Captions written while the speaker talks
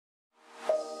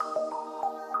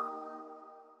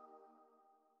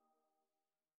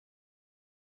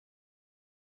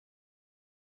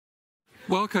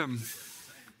Welcome.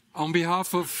 On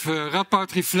behalf of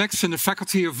Radboud Reflects and the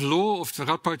Faculty of Law of the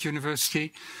Radboud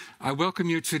University, I welcome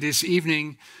you to this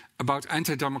evening about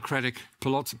anti-democratic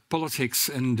politics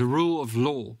and the rule of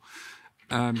law.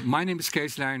 My name is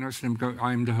Kees Leijners and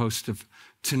I'm the host of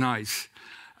tonight.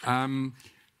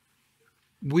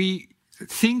 We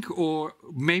think, or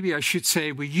maybe I should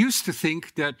say, we used to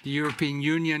think that the European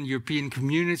Union, European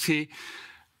community,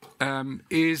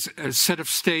 is a set of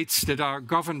states that are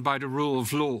governed by the rule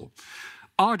of law.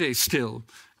 Are they still?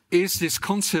 Is this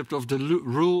concept of the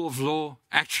rule of law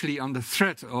actually under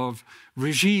threat of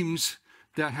regimes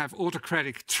that have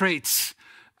autocratic traits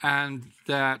and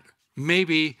that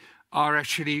maybe are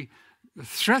actually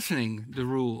threatening the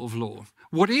rule of law?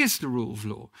 What is the rule of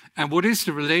law? And what is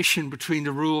the relation between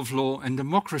the rule of law and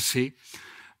democracy?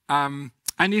 And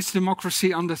is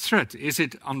democracy under threat? Is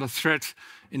it under threat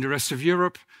in the rest of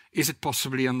Europe? Is it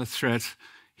possibly under threat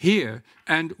here?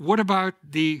 And what about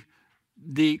the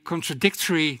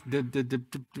contradictory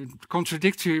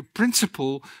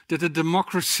principle that a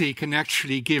democracy can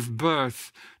actually give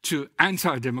birth to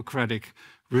anti-democratic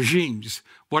regimes?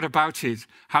 What about it?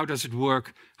 How does it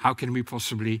work? How can we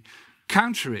possibly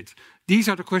counter it? These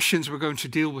are the questions we're going to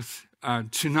deal with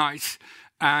tonight.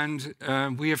 And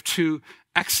we have two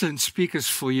excellent speakers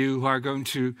for you who are going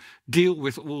to deal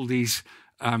with all these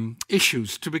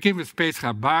issues. To begin with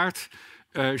Petra Bárd.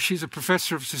 She's a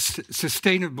professor of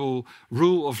sustainable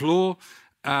rule of law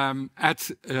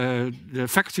at the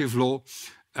Faculty of Law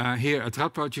here at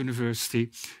Radboud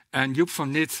University. And Joep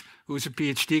van Lit, who is a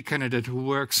PhD candidate who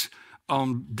works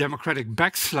on democratic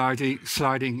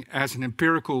backsliding as an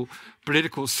empirical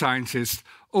political scientist,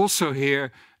 also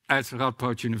here at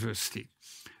Radboud University.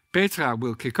 Petra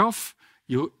will kick off,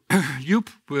 Joep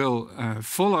will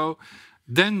follow.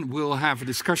 Then we'll have a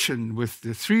discussion with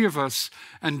the three of us,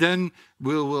 and then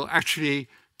we'll actually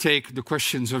take the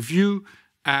questions of you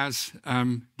as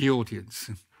the audience.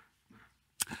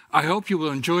 I hope you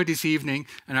will enjoy this evening,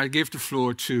 and I give the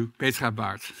floor to Petra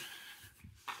Bárd.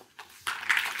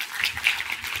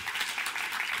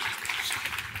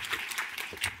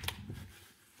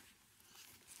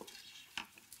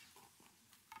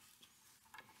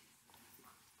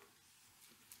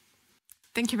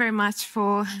 Thank you very much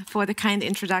for the kind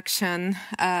introduction.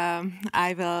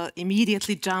 I will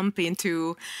immediately jump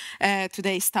into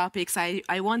today's topics.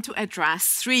 I want to address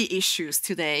three issues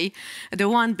today. The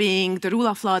one being the rule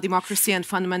of law, democracy, and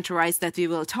fundamental rights that we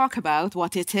will talk about,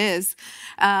 what it is.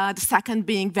 The second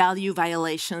being value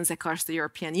violations across the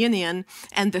European Union.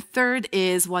 And the third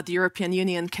is what the European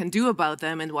Union can do about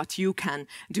them and what you can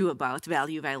do about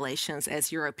value violations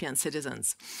as European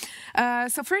citizens.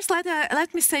 So first,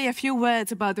 let me say a few words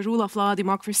about the rule of law,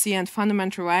 democracy, and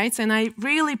fundamental rights. And I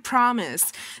really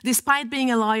promise, despite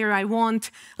being a lawyer, I won't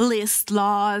list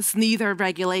laws, neither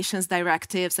regulations,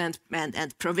 directives, and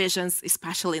provisions,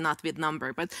 especially not with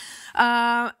number. But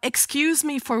excuse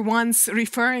me for once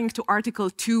referring to Article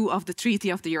 2 of the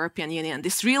Treaty of the European Union.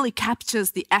 This really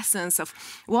captures the essence of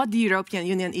what the European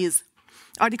Union is.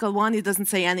 Article 1, it doesn't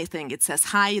say anything. It says,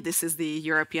 hi, this is the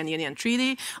European Union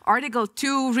Treaty. Article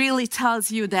 2 really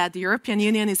tells you that the European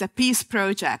Union is a peace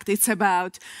project. It's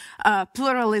about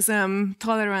pluralism,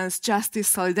 tolerance, justice,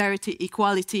 solidarity,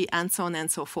 equality, and so on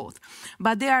and so forth.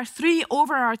 But there are three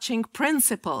overarching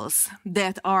principles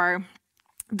that are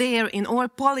there in all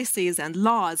policies and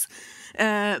laws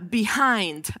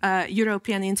behind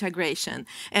European integration.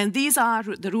 And these are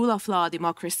the rule of law,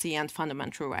 democracy, and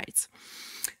fundamental rights.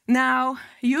 Now,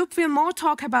 Joep will more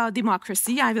talk about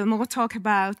democracy, I will more talk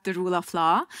about the rule of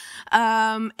law,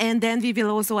 and then we will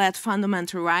also add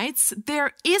fundamental rights.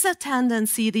 There is a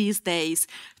tendency these days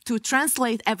to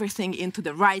translate everything into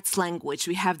the rights language.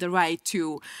 We have the right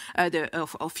to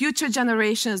of future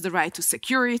generations, the right to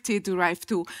security, the right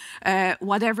to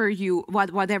whatever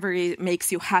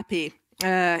makes you happy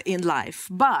in life.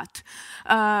 But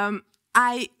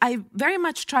I very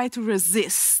much try to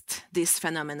resist this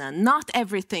phenomenon. Not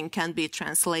everything can be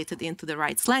translated into the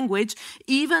rights language,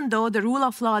 even though the rule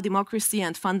of law, democracy,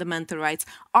 and fundamental rights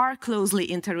are closely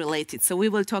interrelated. So we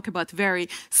will talk about very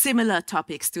similar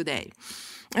topics today.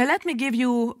 Let me give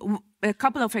you a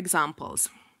couple of examples.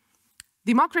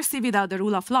 Democracy without the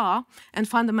rule of law and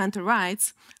fundamental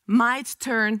rights might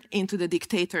turn into the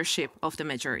dictatorship of the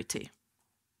majority.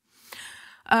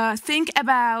 Think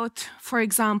about, for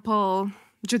example,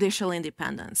 judicial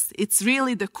independence. It's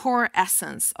really the core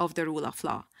essence of the rule of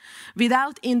law.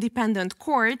 Without independent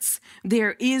courts,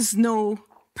 there is no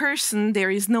person, there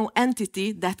is no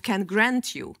entity that can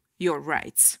grant you your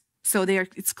rights. So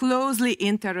it's closely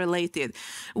interrelated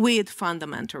with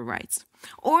fundamental rights.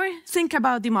 Or think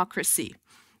about democracy.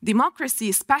 democracy,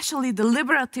 especially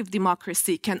deliberative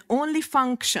democracy, can only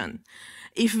function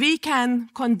if we can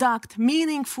conduct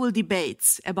meaningful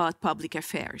debates about public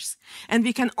affairs. And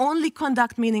we can only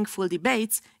conduct meaningful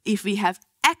debates if we have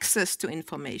access to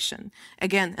information.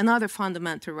 Again, another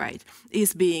fundamental right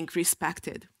is being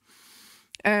respected.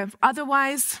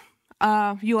 Otherwise,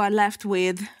 you are left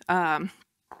with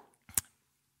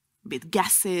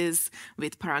guesses,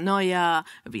 with paranoia,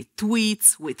 with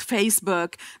tweets, with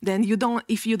Facebook. Then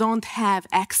if you don't have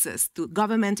access to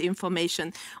government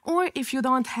information, or if you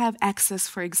don't have access,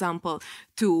 for example,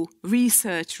 to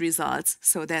research results.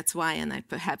 So that's why, and I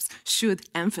perhaps should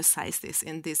emphasize this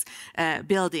in this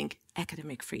building,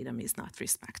 academic freedom is not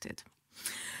respected.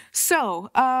 So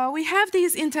we have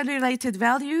these interrelated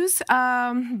values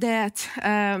that,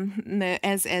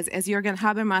 as Jürgen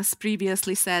Habermas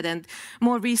previously said, and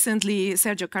more recently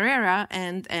Sergio Carrera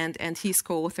and his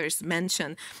co-authors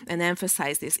mention and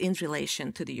emphasize this in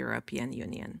relation to the European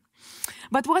Union.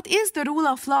 But what is the rule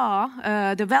of law,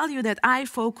 the value that I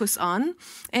focus on?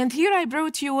 And here I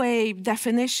brought you a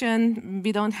definition.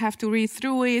 We don't have to read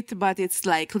through it, but it's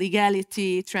like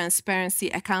legality, transparency,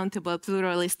 accountable,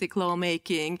 pluralistic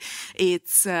lawmaking.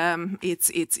 It's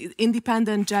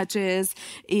independent judges.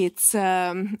 It's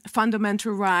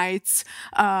fundamental rights,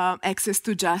 access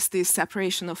to justice,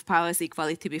 separation of powers,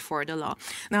 equality before the law.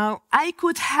 Now, I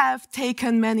could have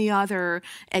taken many other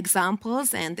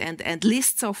examples and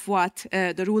lists of what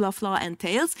the rule of law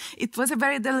entails. It was a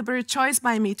very deliberate choice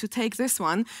by me to take this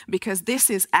one because this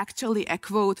is actually a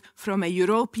quote from a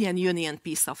European Union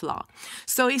piece of law.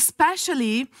 So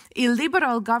especially in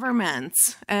liberal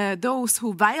governments, those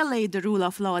who violate the rule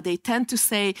of law, they tend to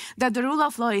say that the rule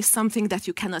of law is something that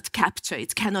you cannot capture,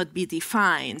 it cannot be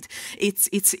defined. It's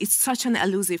such an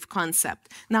elusive concept.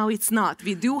 Now it's not.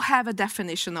 We do have a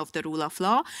definition of the rule of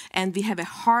law, and we have a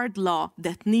hard law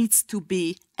that needs to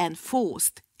be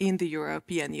enforced in the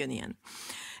European Union.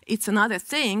 It's another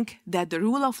thing that the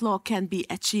rule of law can be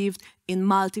achieved in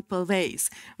multiple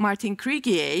ways. Martin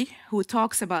Krigier, who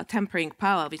talks about tempering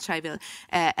power, which I will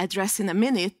address in a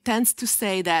minute, tends to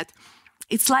say that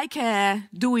it's like a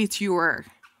do-it-yourself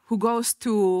who goes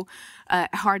to a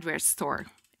hardware store,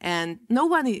 and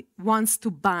nobody wants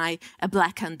to buy a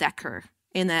Black & Decker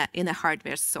in a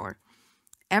hardware store.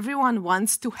 Everyone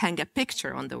wants to hang a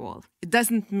picture on the wall. It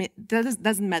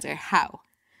doesn't matter how,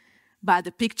 but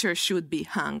the picture should be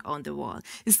hung on the wall.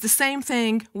 It's the same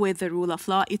thing with the rule of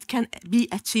law. It can be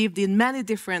achieved in many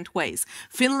different ways.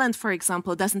 Finland, for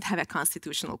example, doesn't have a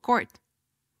constitutional court.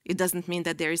 It doesn't mean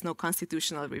that there is no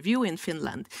constitutional review in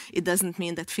Finland. It doesn't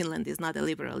mean that Finland is not a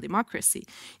liberal democracy.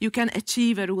 You can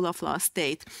achieve a rule of law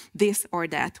state this or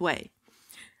that way.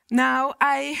 Now,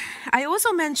 I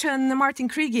also mention Martin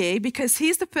Krigier because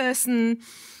he's the person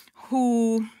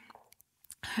who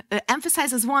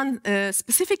emphasizes one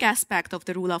specific aspect of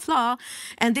the rule of law,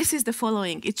 and this is the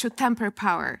following: it should temper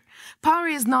power. Power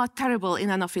is not terrible in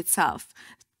and of itself.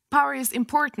 Power is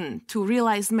important to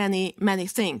realize many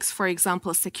things. For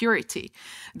example, security.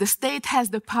 The state has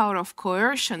the power of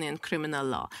coercion in criminal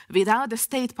law. Without the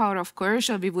state power of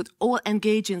coercion, we would all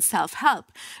engage in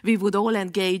self-help. We would all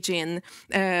engage in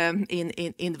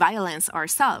violence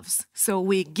ourselves. So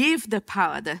we give the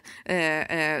power,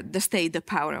 the state, the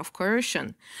power of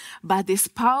coercion. But this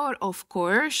power of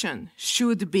coercion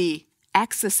should be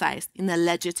exercised in a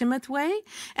legitimate way,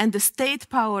 and the state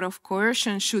power of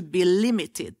coercion should be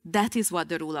limited. That is what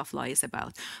the rule of law is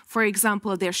about. For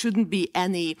example, there shouldn't be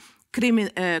any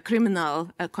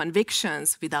criminal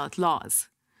convictions without laws.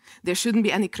 There shouldn't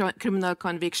be any criminal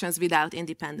convictions without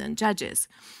independent judges.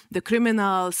 The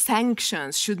criminal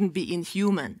sanctions shouldn't be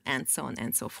inhuman, and so on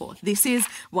and so forth. This is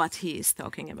what he is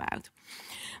talking about.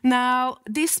 Now,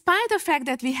 despite the fact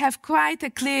that we have quite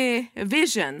a clear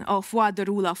vision of what the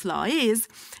rule of law is,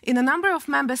 in a number of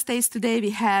member states today we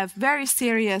have very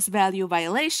serious value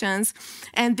violations,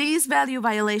 and these value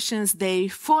violations, they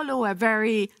follow a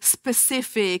very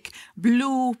specific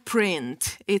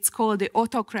blueprint. It's called the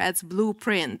autocrat's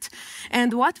blueprint.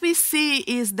 And what we see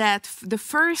is that the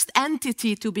first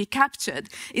entity to be captured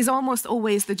is almost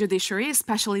always the judiciary,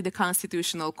 especially the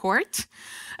constitutional court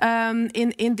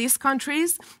in these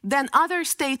countries. Then other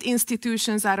state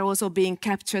institutions are also being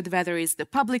captured, whether it's the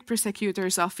public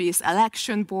prosecutor's office,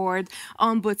 election board,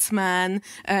 ombudsman,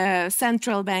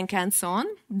 central bank, and so on.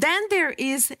 Then there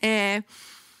is a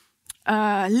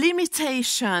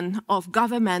limitation of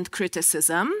government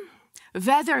criticism,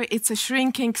 whether it's a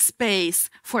shrinking space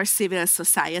for civil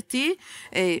society,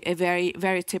 a very,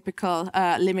 very typical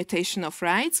limitation of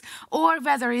rights, or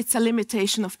whether it's a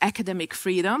limitation of academic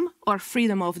freedom or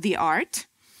freedom of the art.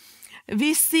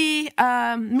 we see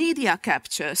media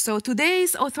capture. So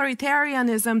today's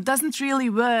authoritarianism doesn't really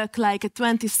work like a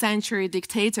 20th century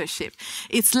dictatorship.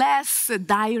 It's less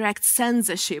direct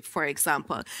censorship, for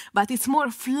example, but it's more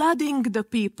flooding the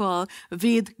people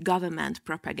with government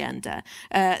propaganda.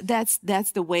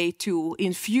 That's the way to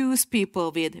infuse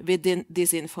people with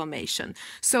disinformation.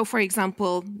 So, for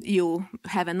example, you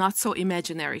have a not so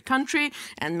imaginary country,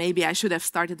 and maybe I should have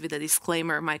started with a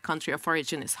disclaimer. My country of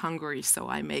origin is Hungary, so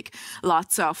I make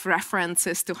lots of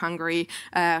references to Hungary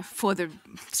for the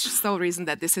sole reason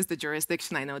that this is the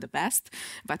jurisdiction I know the best,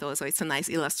 but also it's a nice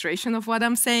illustration of what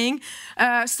I'm saying.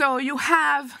 So you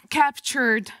have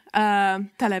captured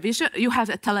television, you have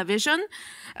a television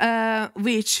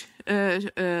which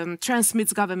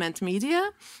transmits government media.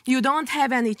 You don't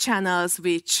have any channels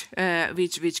which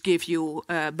give you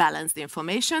balanced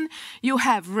information. You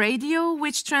have radio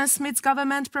which transmits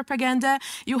government propaganda.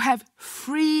 You have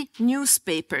free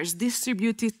newspapers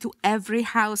distributed to every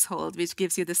household which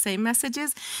gives you the same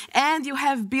messages. And you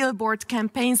have billboard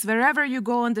campaigns wherever you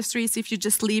go on the streets. If you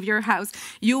just leave your house,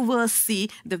 you will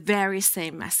see the very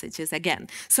same messages again.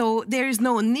 So there is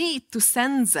no need to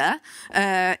censor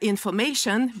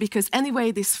information, because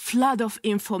anyway, this flood of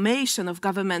information of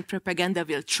government propaganda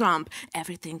will trump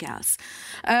everything else.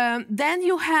 Then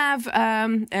you have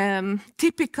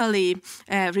typically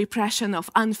repression of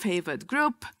unfavored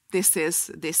group. This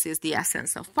is the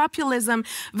essence of populism.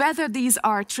 Whether these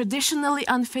are traditionally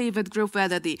unfavored group,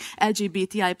 whether the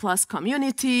LGBTI plus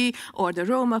community or the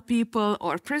Roma people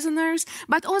or prisoners,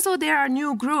 but also there are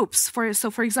new groups. So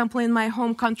for example, in my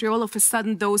home country, all of a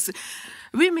sudden those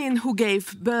women who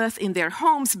gave birth in their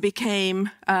homes became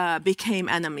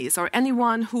enemies, or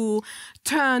anyone who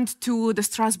turned to the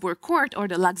Strasbourg court or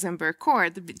the Luxembourg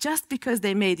court just because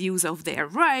they made use of their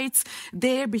rights,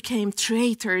 they became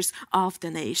traitors of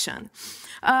the nation.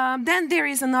 Then there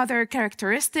is another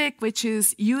characteristic, which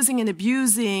is using and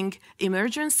abusing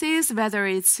emergencies, whether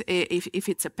it's if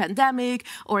it's a pandemic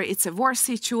or it's a war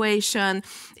situation.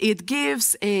 It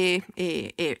gives a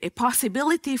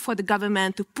possibility for the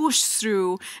government to push through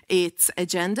its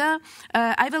agenda.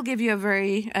 I will give you a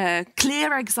very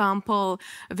clear example.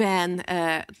 When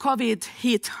COVID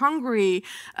hit Hungary,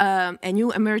 a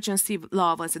new emergency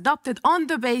law was adopted on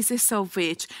the basis of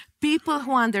which people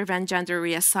who underwent gender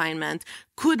reassignment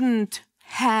couldn't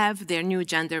have their new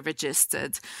gender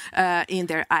registered in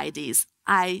their IDs.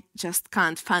 I just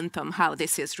can't fathom how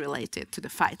this is related to the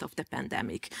fight of the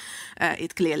pandemic.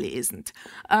 It clearly isn't.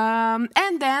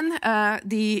 And then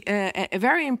a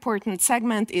very important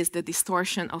segment is the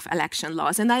distortion of election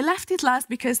laws. And I left it last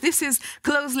because this is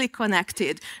closely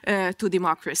connected to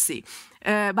democracy.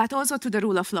 But also to the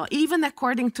rule of law. Even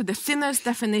according to the thinnest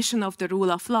definition of the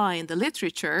rule of law in the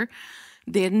literature,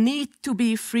 there need to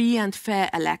be free and fair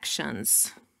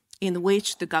elections in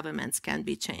which the governments can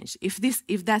be changed.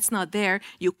 If that's not there,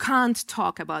 you can't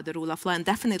talk about the rule of law, and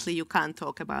definitely you can't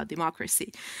talk about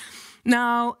democracy.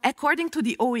 Now, according to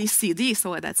the OECD,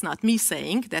 so that's not me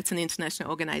saying, that's an international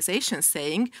organization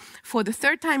saying, for the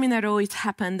third time in a row it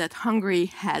happened that Hungary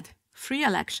had free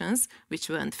elections which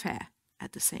weren't fair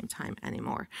at the same time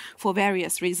anymore, for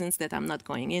various reasons that I'm not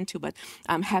going into, but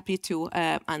I'm happy to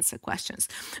answer questions.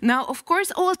 Now, of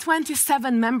course, all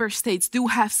 27 member states do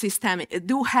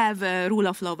have rule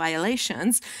of law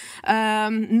violations.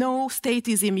 No state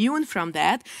is immune from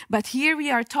that, but here we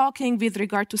are talking with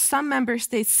regard to some member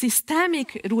states'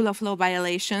 systemic rule of law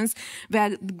violations,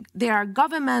 where there are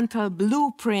governmental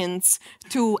blueprints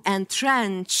to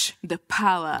entrench the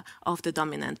power of the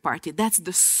dominant party. That's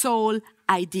the sole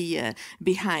idea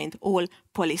behind all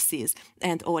policies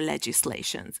and all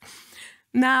legislations.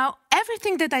 Now,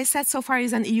 everything that I said so far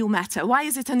is an EU matter. Why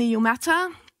is it an EU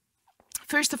matter?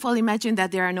 First of all, imagine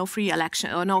that there are no free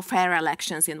elections or no fair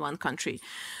elections in one country.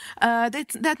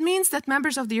 That means that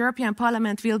members of the European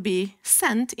Parliament will be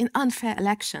sent in unfair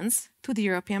elections to the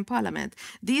European Parliament.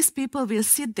 These people will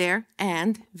sit there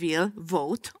and will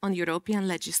vote on European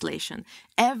legislation.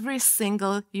 Every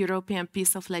single European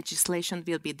piece of legislation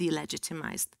will be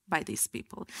delegitimized by these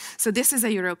people. So this is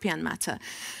a European matter.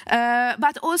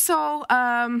 But also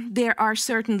there are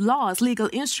certain laws, legal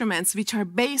instruments, which are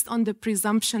based on the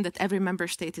presumption that every member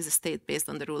state is a state based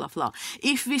on the rule of law.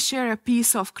 If we share a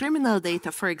piece of criminal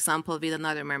data, for example, with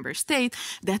another member state,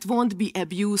 that won't be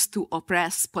abused to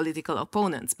oppress political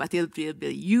opponents, but it will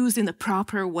be used in a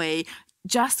proper way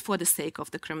just for the sake of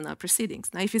the criminal proceedings.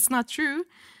 Now, if it's not true,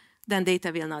 then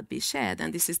data will not be shared,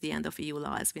 and this is the end of EU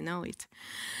law as we know it.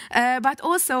 But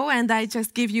also, and I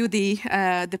just give you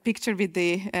the picture with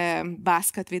the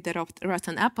basket with the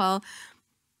rotten apple,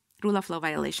 rule of law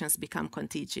violations become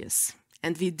contagious.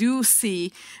 And we do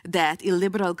see that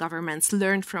illiberal governments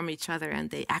learn from each other, and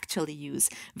they actually use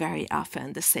very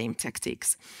often the same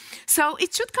tactics. So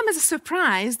it should come as a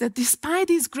surprise that despite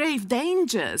these grave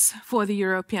dangers for the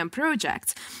European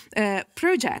project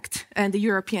and the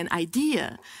European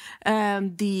idea,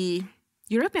 the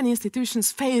European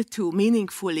institutions fail to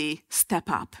meaningfully step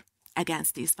up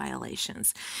against these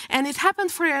violations. And it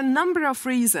happened for a number of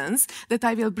reasons that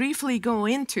I will briefly go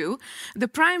into. The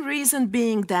prime reason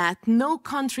being that no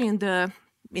country in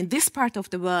this part of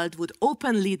the world would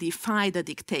openly defy the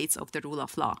dictates of the rule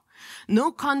of law.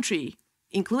 No country,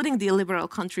 including the illiberal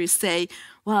countries, say,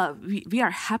 well, we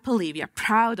are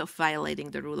proud of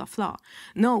violating the rule of law.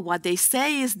 No, what they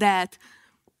say is that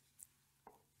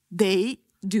they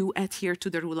do adhere to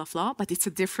the rule of law, but it's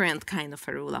a different kind of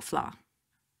a rule of law.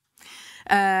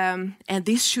 And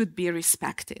this should be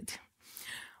respected.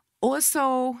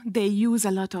 Also, they use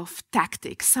a lot of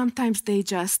tactics. Sometimes they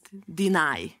just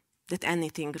deny that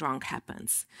anything wrong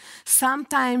happens.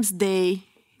 Sometimes they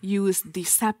use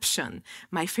deception.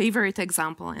 My favorite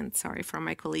example, and sorry for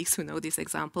my colleagues who know this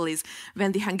example, is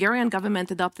when the Hungarian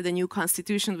government adopted a new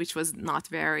constitution, which was not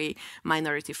very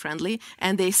minority-friendly,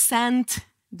 and they sent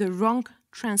the wrong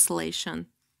translation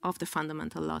of the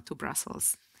fundamental law to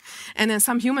Brussels. And then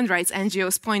some human rights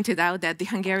NGOs pointed out that the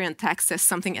Hungarian text says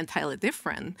something entirely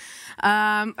different.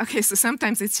 Okay, so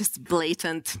sometimes it's just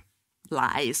blatant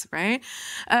lies, right?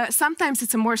 Sometimes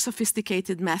it's a more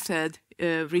sophisticated method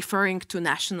referring to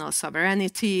national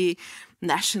sovereignty,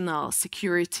 national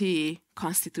security,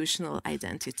 constitutional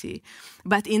identity.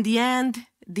 But in the end,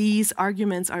 these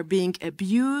arguments are being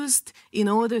abused in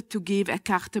order to give a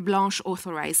carte blanche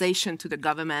authorization to the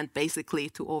government, basically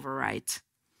to overwrite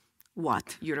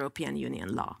what European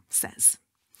Union law says.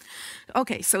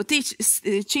 Okay, so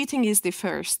cheating is the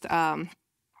first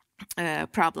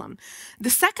problem. The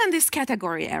second is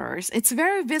category errors. It's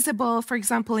very visible, for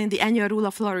example, in the annual rule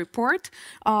of law report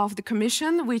of the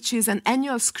Commission, which is an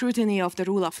annual scrutiny of the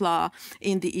rule of law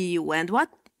in the EU. And what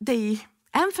they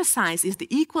emphasize is the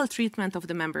equal treatment of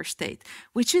the member state,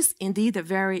 which is indeed a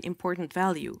very important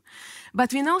value.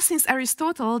 But we know since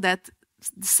Aristotle that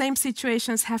the same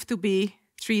situations have to be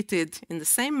treated in the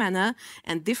same manner,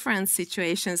 and different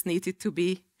situations needed to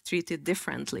be treated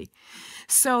differently.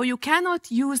 So you cannot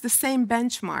use the same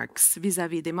benchmarks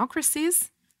vis-à-vis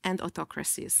democracies and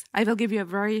autocracies. I will give you a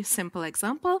very simple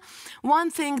example.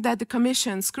 One thing that the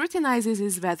Commission scrutinizes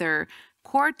is whether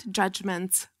court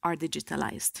judgments are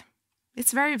digitalized.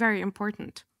 It's very, very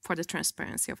important for the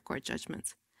transparency of court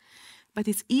judgments. But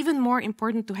it's even more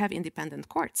important to have independent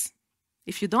courts.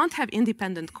 If you don't have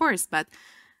independent courts, but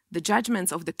the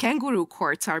judgments of the kangaroo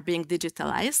courts are being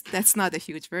digitalized, that's not a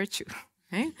huge virtue.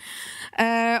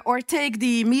 Right? Or take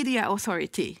the media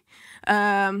authority.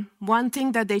 One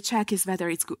thing that they check is whether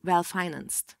it's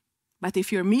well-financed. But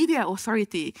if your media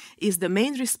authority is the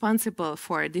main responsible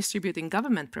for distributing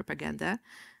government propaganda,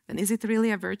 then is it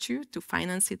really a virtue to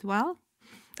finance it well?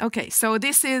 Okay, so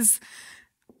this is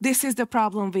the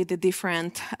problem with the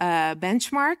different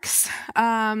benchmarks.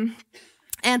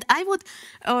 And I would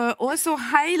also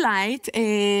highlight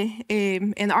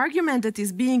an argument that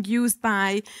is being used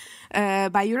by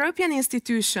European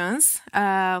institutions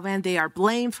when they are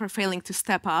blamed for failing to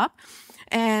step up,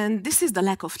 and this is the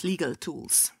lack of legal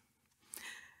tools.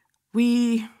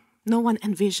 No one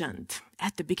envisioned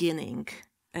at the beginning,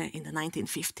 in the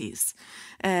 1950s,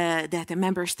 that a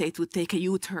member state would take a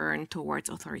U-turn towards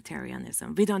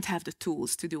authoritarianism. We don't have the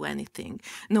tools to do anything.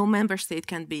 No member state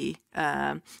can be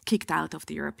kicked out of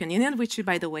the European Union, which,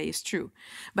 by the way, is true.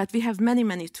 But we have many,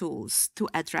 many tools to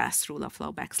address rule of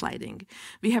law backsliding.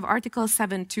 We have Article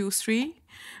 723,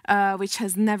 which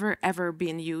has never, ever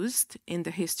been used in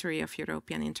the history of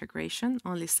European integration,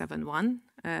 only 7.1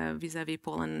 vis-à-vis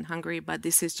Poland and Hungary, but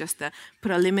this is just a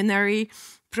preliminary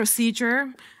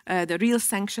procedure. The real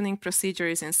sanctioning procedure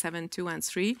is in 7.2 and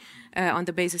 3, on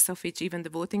the basis of which even the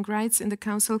voting rights in the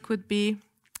Council could be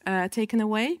taken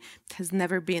away. It has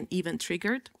never been even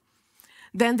triggered.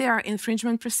 Then there are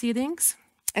infringement proceedings.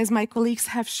 As my colleagues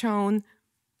have shown,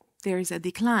 there is a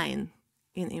decline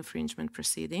in infringement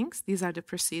proceedings. These are the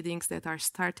proceedings that are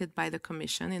started by the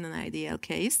Commission in an ideal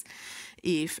case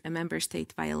if a member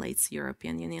state violates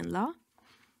European Union law.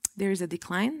 There is a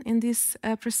decline in these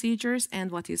procedures,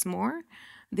 and what is more,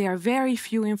 there are very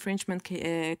few infringement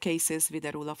cases with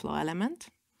a rule of law element.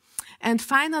 And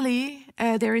finally,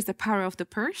 there is the power of the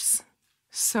purse.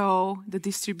 So the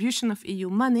distribution of EU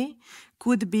money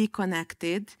could be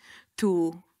connected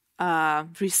to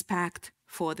respect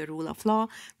for the rule of law.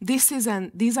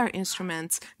 These are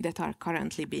instruments that are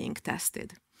currently being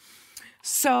tested.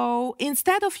 So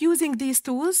instead of using these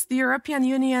tools, the European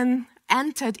Union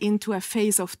entered into a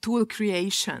phase of tool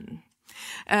creation.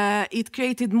 It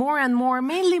created more and more,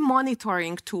 mainly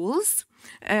monitoring tools,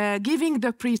 giving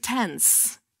the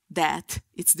pretense that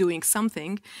it's doing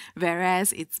something,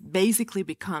 whereas it basically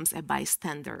becomes a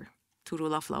bystander to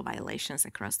rule of law violations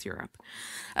across Europe.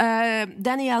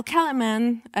 Daniel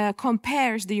Kahneman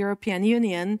compares the European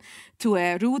Union to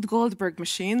a Rube Goldberg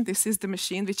machine. This is the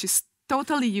machine which is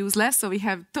totally useless. So we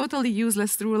have totally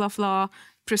useless rule of law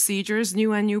procedures,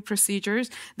 new and new procedures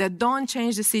that don't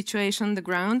change the situation on the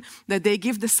ground, that they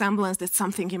give the semblance that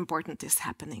something important is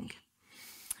happening.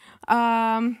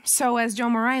 So as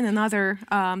John Moraine, another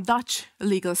Dutch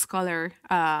legal scholar,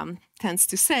 tends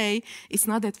to say, it's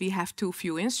not that we have too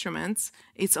few instruments,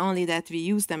 it's only that we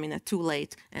use them in a too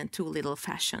late and too little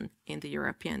fashion in the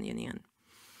European Union.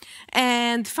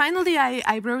 And finally,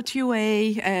 I brought you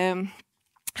a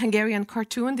Hungarian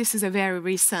cartoon. This is a very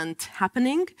recent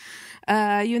happening.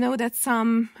 You know that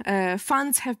some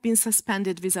funds have been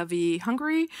suspended vis-à-vis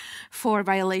Hungary for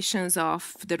violations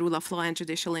of the rule of law and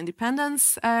judicial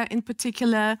independence in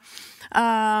particular.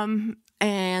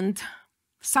 And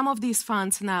some of these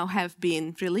funds now have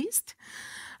been released.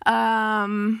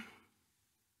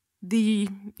 The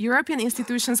European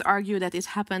institutions argue that it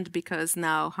happened because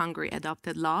now Hungary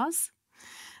adopted laws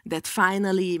that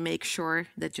finally make sure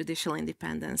that judicial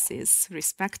independence is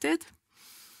respected.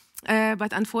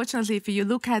 But unfortunately, if you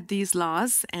look at these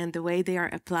laws and the way they are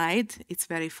applied, it's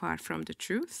very far from the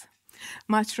truth.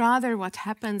 Much rather, what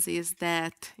happens is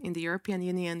that in the European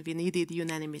Union, we needed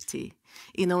unanimity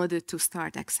in order to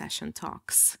start accession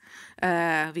talks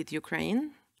with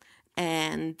Ukraine.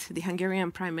 And the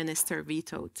Hungarian Prime Minister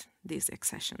vetoed these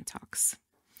accession talks.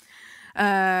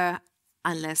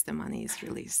 Unless the money is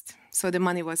released. So the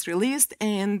money was released,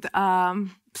 and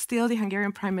still the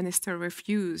Hungarian Prime Minister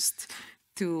refused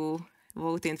to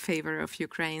vote in favor of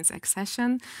Ukraine's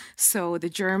accession. So the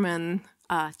German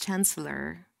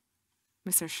Chancellor,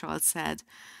 Mr. Scholz, said,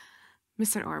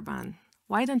 Mr. Orban,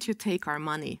 why don't you take our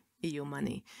money, EU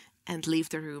money, and leave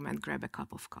the room and grab a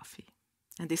cup of coffee?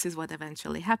 And this is what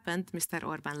eventually happened. Mr.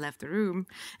 Orban left the room,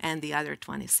 and the other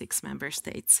 26 member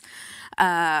states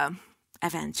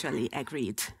eventually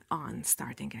agreed on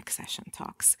starting accession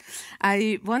talks.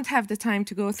 I won't have the time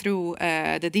to go through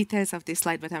the details of this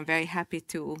slide, but I'm very happy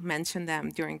to mention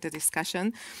them during the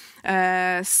discussion.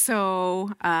 So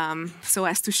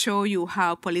as to show you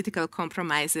how political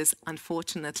compromises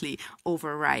unfortunately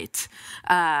overwrite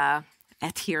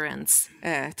adherence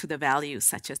to the values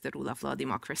such as the rule of law,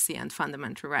 democracy, and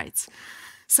fundamental rights.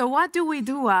 So what do we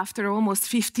do after almost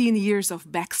 15 years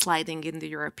of backsliding in the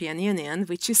European Union,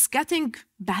 which is getting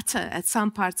better at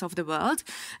some parts of the world,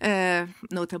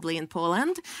 notably in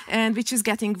Poland, and which is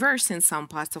getting worse in some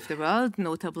parts of the world,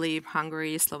 notably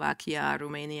Hungary, Slovakia,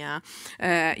 Romania,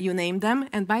 you name them.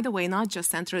 And by the way, not just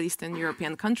Central Eastern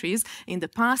European countries. In the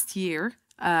past year,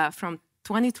 from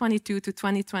 2022 to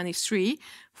 2023,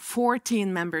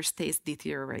 14 member states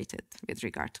deteriorated with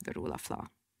regard to the rule of law.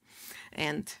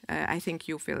 And I think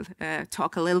you will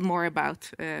talk a little more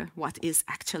about what is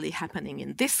actually happening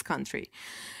in this country.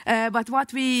 But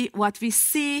what we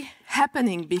see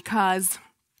happening, because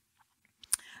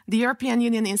the European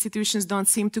Union institutions don't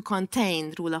seem to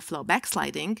contain rule of law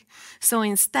backsliding, so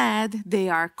instead they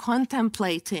are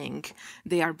contemplating,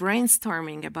 they are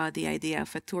brainstorming about the idea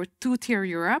of a two-tier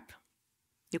Europe.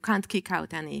 You can't kick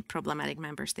out any problematic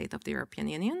member state of the European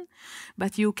Union,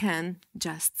 but you can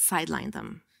just sideline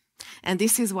them. And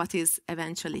this is what is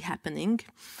eventually happening.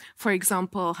 For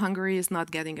example, Hungary is not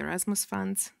getting Erasmus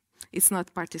funds. It's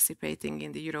not participating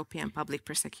in the European Public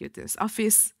Prosecutor's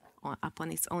Office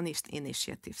upon its own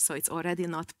initiative. So it's already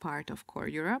not part of core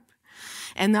Europe.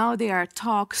 And now there are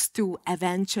talks to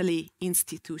eventually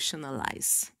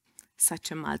institutionalize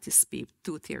such a multi-speed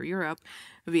two-tier Europe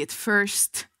with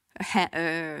first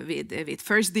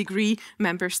degree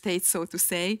member states, so to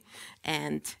say,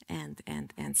 and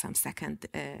some second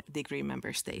degree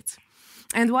member states.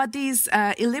 And what these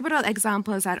illiberal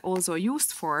examples are also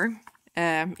used for,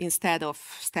 instead of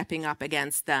stepping up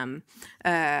against them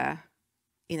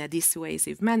in a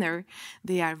dissuasive manner,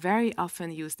 they are very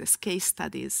often used as case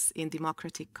studies in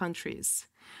democratic countries.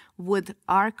 Would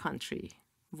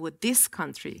this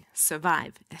country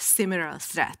survive a similar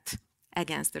threat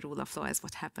against the rule of law as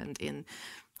what happened in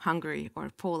Hungary or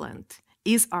Poland?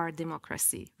 Is our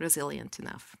democracy resilient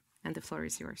enough? And the floor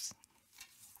is yours.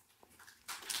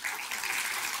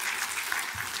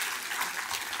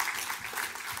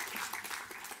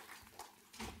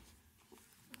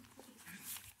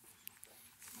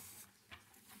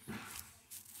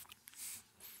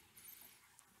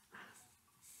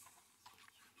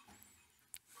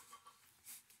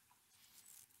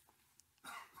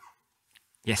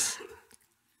 Yes.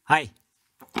 Hi.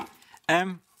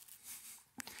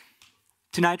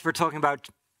 Tonight we're talking about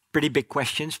pretty big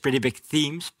questions, pretty big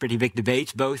themes, pretty big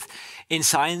debates, both in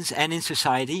science and in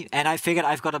society. And I figured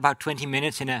I've got about 20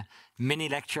 minutes in a mini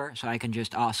lecture, so I can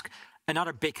just ask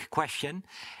another big question.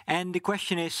 And the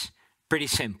question is pretty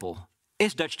simple.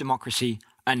 Is Dutch democracy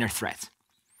under threat?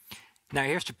 Now,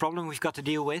 here's the problem we've got to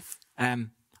deal with.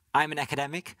 I'm an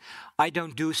academic. I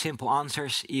don't do simple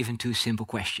answers, even to simple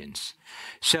questions.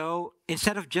 So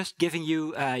instead of just giving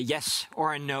you a yes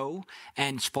or a no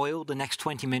and spoil the next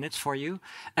 20 minutes for you,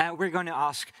 we're going to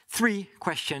ask 3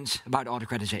 questions about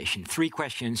autocratization, 3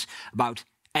 questions about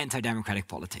anti-democratic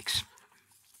politics.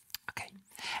 Okay.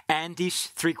 And these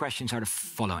 3 questions are the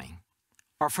following.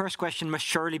 Our first question must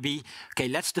surely be, okay,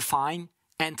 let's define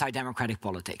anti-democratic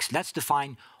politics. Let's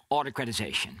define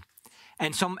autocratization.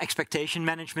 And some expectation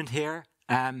management here.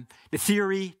 The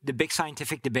theory, the big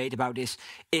scientific debate about this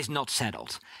is not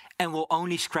settled and will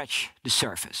only scratch the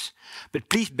surface. But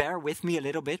please bear with me a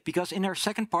little bit, because in our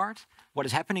second part, what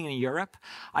is happening in Europe,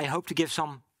 I hope to give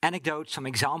some anecdotes, some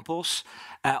examples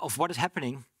of what is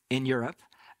happening in Europe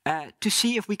to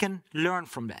see if we can learn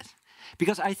from that.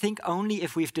 Because I think only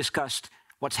if we've discussed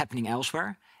what's happening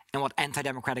elsewhere and what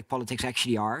anti-democratic politics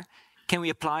actually are, can we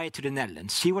apply it to the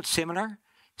Netherlands, see what's similar,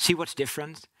 see what's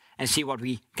different, and see what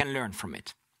we can learn from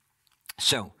it.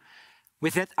 So,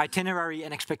 with that itinerary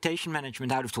and expectation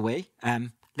management out of the way,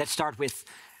 let's start with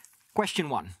question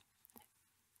 1.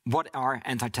 What are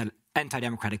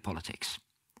anti-democratic politics?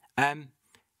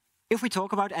 If we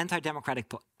talk about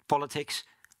anti-democratic politics,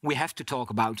 we have to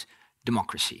talk about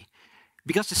democracy.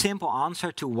 Because the simple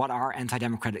answer to what are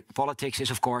anti-democratic politics is,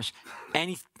 of course,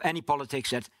 any politics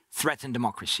that threaten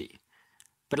democracy.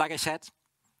 But like I said,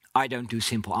 I don't do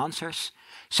simple answers.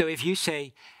 So if you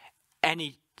say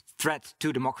any threat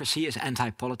to democracy is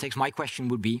anti-politics, my question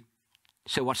would be,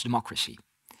 so what's democracy?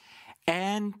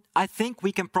 And I think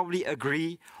we can probably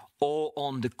agree all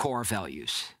on the core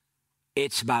values.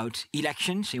 It's about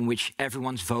elections in which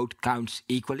everyone's vote counts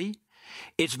equally.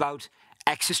 It's about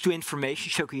access to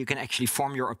information so you can actually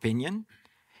form your opinion.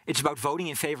 It's about voting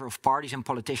in favor of parties and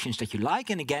politicians that you like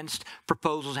and against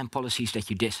proposals and policies that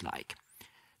you dislike.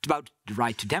 It's about the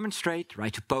right to demonstrate, the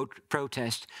right to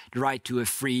protest, the right to a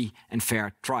free and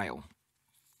fair trial.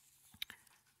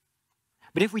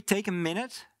 But if we take a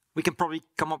minute, we can probably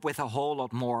come up with a whole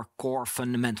lot more core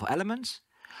fundamental elements.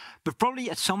 But probably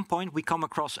at some point we come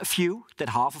across a few that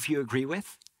half of you agree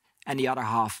with and the other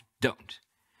half don't.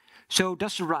 So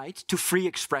does the right to free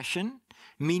expression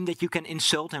mean that you can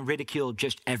insult and ridicule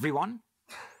just everyone?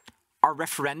 Are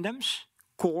referendums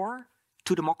core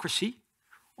to democracy,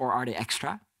 or are they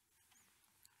extra?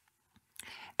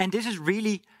 And this is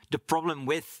really the problem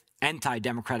with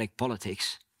anti-democratic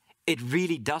politics. It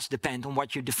really does depend on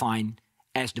what you define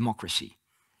as democracy.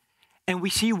 And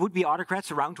we see would-be autocrats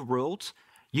around the world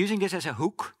using this as a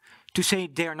hook to say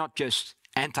they're not just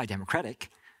anti-democratic,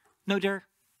 no, they're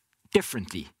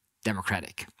differently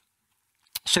democratic.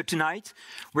 So tonight,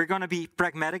 we're going to be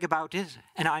pragmatic about this,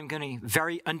 and I'm going to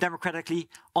very undemocratically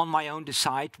on my own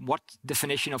decide what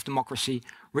definition of democracy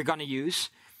we're going to use.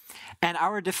 And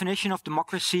our definition of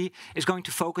democracy is going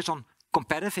to focus on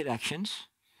competitive elections,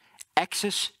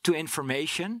 access to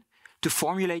information, to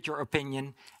formulate your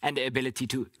opinion, and the ability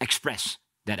to express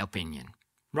that opinion.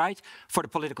 Right? For the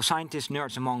political scientist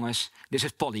nerds among us, this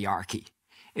is polyarchy.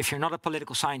 If you're not a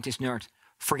political scientist nerd,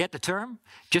 forget the term,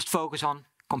 just focus on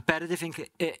competitive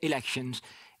elections,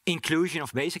 inclusion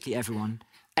of basically everyone,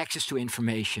 access to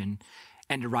information,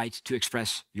 and the right to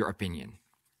express your opinion.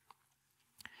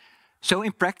 So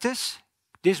in practice,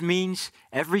 this means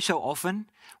every so often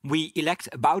we elect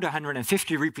about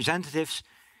 150 representatives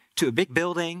to a big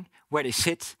building where they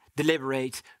sit,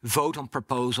 deliberate, vote on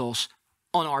proposals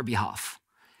on our behalf.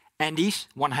 And these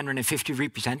 150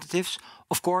 representatives,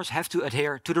 of course, have to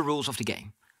adhere to the rules of the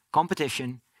game.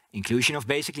 Competition, inclusion of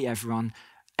basically everyone,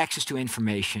 access to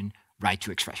information, right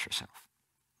to express yourself.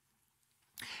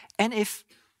 And if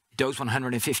those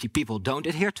 150 people don't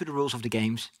adhere to the rules of the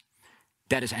games,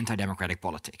 that is anti-democratic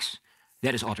politics.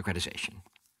 That is autocratization.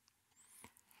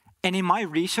 And in my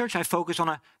research, I focus on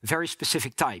a very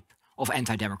specific type of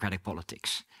anti-democratic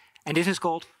politics. And this is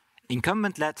called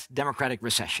incumbent-led democratic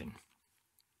recession.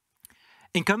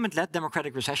 Incumbent-led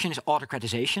democratic recession is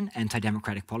autocratization,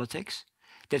 anti-democratic politics,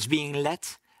 that's being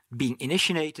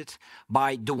initiated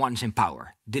by the ones in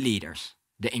power, the leaders,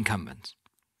 the incumbents.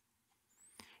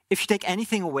 If you take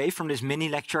anything away from this mini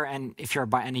lecture, and if you're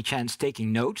by any chance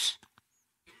taking notes,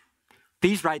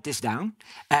 please write this down.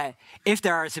 If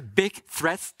there is a big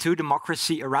threat to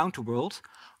democracy around the world,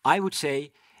 I would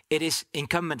say it is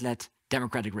incumbent-led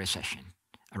democratic recession.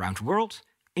 around the world,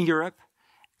 in Europe,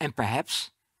 and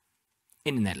perhaps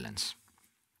in the Netherlands.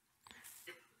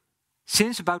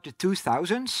 Since about the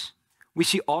 2000s, we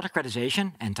see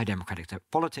autocratization, anti-democratic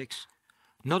politics,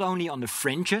 not only on the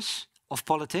fringes of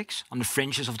politics, on the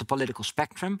fringes of the political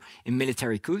spectrum in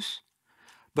military coups,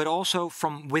 but also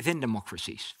from within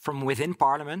democracies, from within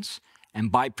parliaments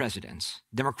and by presidents,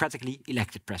 democratically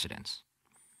elected presidents.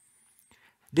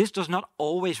 This does not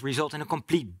always result in a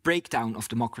complete breakdown of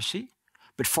democracy,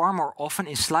 but far more often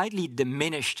in slightly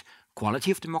diminished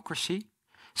quality of democracy,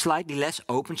 slightly less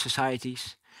open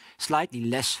societies, slightly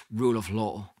less rule of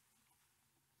law.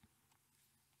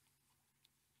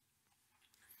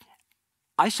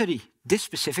 I study this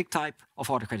specific type of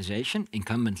autocratization,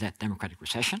 incumbent-led democratic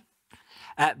recession,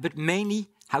 but mainly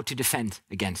how to defend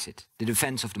against it, the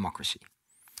defense of democracy.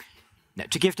 Now,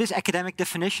 to give this academic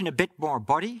definition a bit more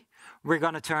body, we're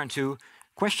going to turn to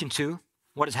question 2,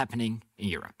 what is happening in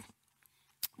Europe?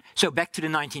 So back to the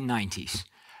 1990s.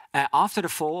 After the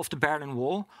fall of the Berlin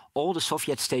Wall, all the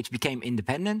Soviet states became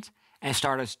independent and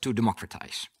started to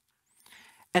democratize.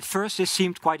 At first, this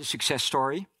seemed quite a success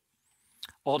story.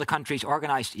 All the countries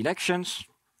organized elections,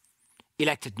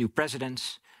 elected new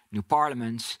presidents, new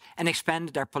parliaments, and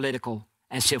expanded their political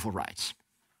and civil rights.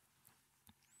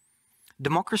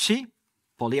 Democracy,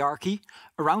 polyarchy,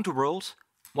 around the world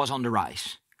was on the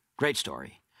rise. Great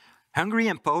story. Hungary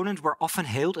and Poland were often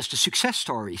hailed as the success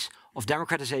stories of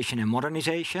democratization and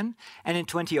modernization, and in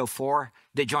 2004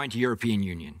 they joined the European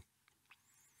Union.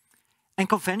 And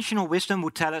conventional wisdom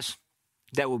would tell us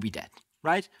that will be dead,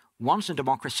 right? Once in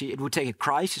democracy, it would take a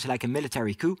crisis like a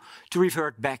military coup to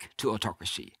revert back to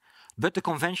autocracy. But the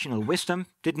conventional wisdom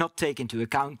did not take into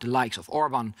account the likes of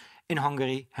Orbán in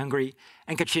Hungary,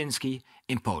 and Kaczynski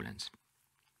in Poland.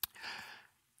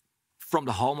 From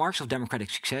the hallmarks of democratic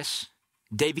success,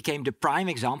 they became the prime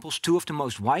examples, 2 of the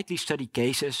most widely studied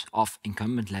cases of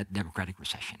incumbent-led democratic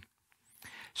recession.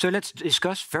 So let's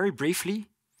discuss very briefly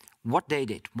what they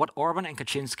did, what Orbán and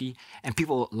Kaczynski and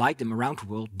people like them around the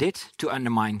world did to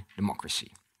undermine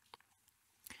democracy.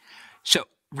 So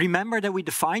remember that we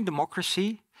define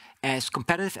democracy as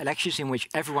competitive elections in which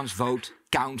everyone's vote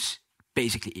counts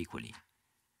basically equally.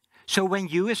 So when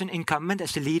you as an incumbent,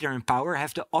 as the leader in power,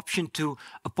 have the option to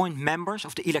appoint members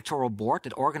of the electoral board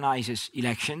that organizes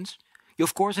elections, you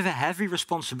of course have a heavy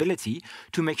responsibility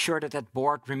to make sure that that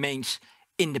board remains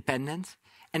independent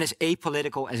and as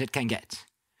apolitical as it can get.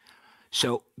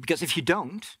 So, because if you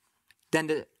don't, then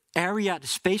the area, the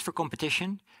space for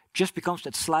competition just becomes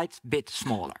that slight bit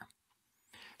smaller.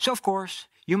 So of course,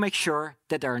 you make sure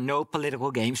that there are no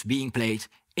political games being played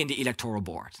in the electoral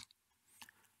board.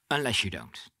 Unless you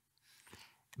don't.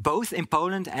 Both in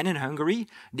Poland and in Hungary,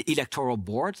 the electoral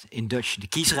board, in Dutch the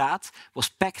kiesraad, was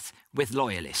packed with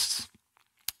loyalists.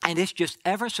 And this just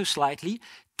ever so slightly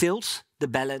tilts the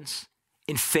balance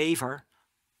in favor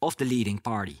of the leading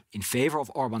party, in favor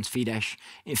of Orbán's Fidesz,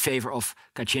 in favor of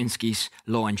Kaczynski's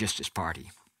Law and Justice Party.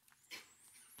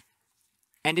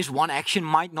 And this one action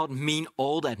might not mean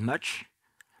all that much,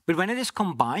 but when it is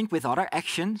combined with other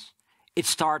actions, it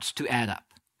starts to add up.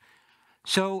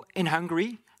 So in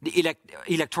Hungary, the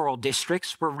electoral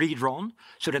districts were redrawn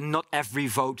so that not every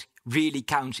vote really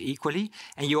counts equally.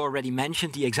 And you already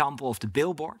mentioned the example of the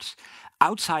billboards.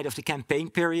 Outside of the campaign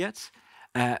period,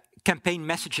 campaign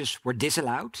messages were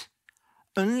disallowed,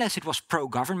 unless it was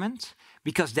pro-government,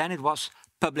 because then it was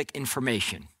public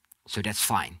information. So that's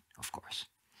fine, of course.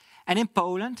 And in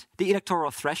Poland, the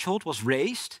electoral threshold was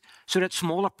raised so that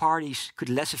smaller parties could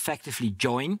less effectively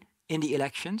join in the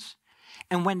elections.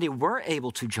 And when they were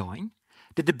able to join,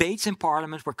 the debates in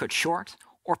parliament were cut short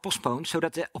or postponed so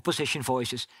that the opposition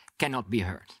voices cannot be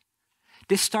heard.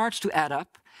 This starts to add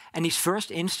up, and these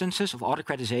first instances of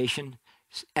autocratization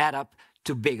add up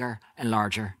to bigger and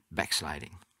larger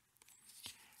backsliding.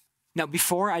 Now,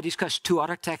 before I discuss 2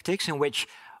 other tactics in which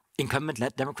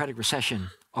incumbent-led democratic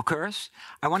recession occurs,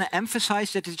 I want to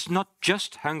emphasize that it's not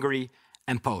just Hungary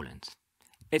and Poland.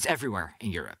 It's everywhere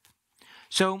in Europe.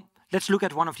 So let's look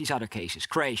at one of these other cases,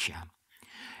 Croatia.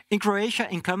 In Croatia,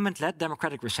 incumbent-led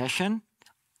democratic recession,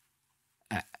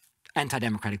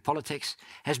 anti-democratic politics,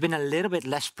 has been a little bit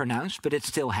less pronounced, but it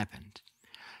still happened.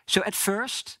 So at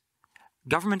first,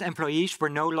 government employees were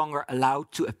no longer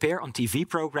allowed to appear on TV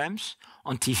programs,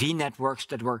 on TV networks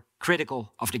that were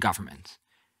critical of the government.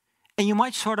 And you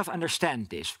might sort of understand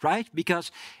this, right?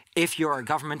 Because if you're a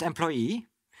government employee,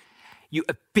 you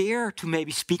appear to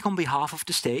maybe speak on behalf of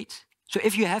the state. So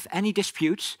if you have any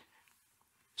disputes,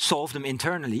 solve them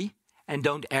internally and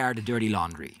don't air the dirty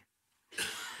laundry.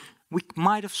 We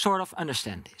might have sort of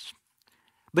understand this.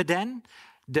 But then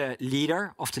the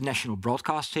leader of the national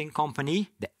broadcasting company,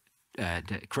 the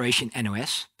the Croatian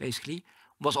NOS, basically,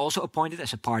 was also appointed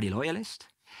as a party loyalist.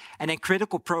 And then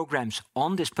critical programs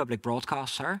on this public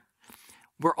broadcaster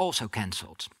were also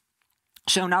cancelled.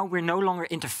 So now we're no longer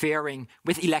interfering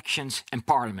with elections and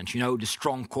parliament, the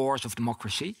strong cores of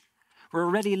democracy. We're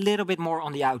already a little bit more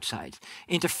on the outside,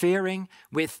 interfering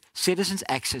with citizens'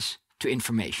 access to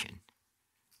information.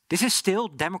 This is still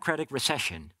democratic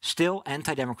recession, still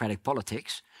anti-democratic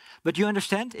politics, but you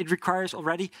understand it requires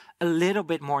already a little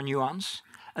bit more nuance,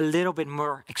 a little bit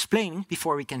more explaining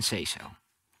before we can say so.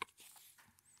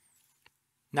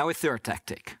 Now a third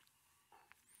tactic.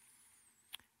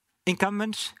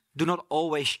 Incumbents do not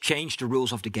always change the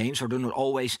rules of the games or do not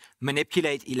always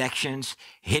manipulate elections,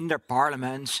 hinder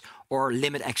parliaments, or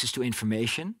limit access to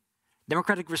information.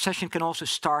 Democratic recession can also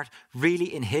start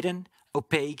really in hidden,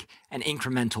 opaque, and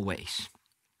incremental ways.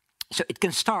 So it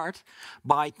can start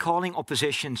by calling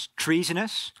oppositions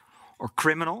treasonous or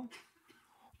criminal,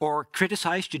 or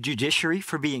criticize the judiciary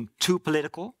for being too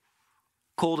political,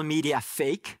 call the media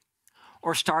fake,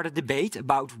 or start a debate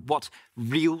about what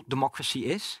real democracy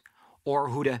is, or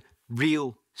who the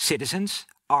real citizens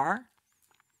are.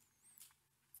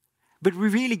 But we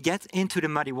really get into the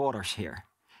muddy waters here.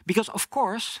 Because of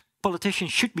course,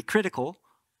 politicians should be critical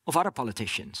of other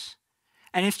politicians.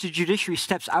 And if the judiciary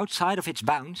steps outside of its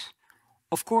bounds,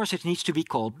 of course it needs to be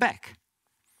called back.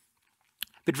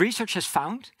 But research has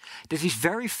found that these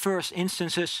very first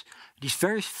instances, these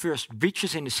very first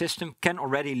breaches in the system can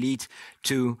already lead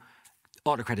to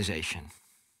autocratization.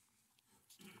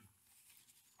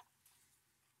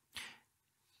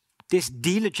 This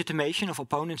delegitimation of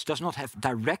opponents does not have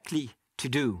directly to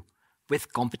do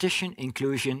with competition,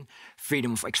 inclusion,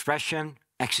 freedom of expression,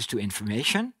 access to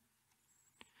information.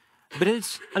 But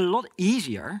it's a lot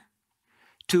easier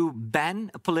to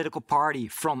ban a political party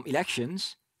from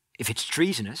elections if it's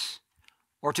treasonous,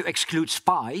 or to exclude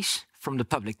spies from the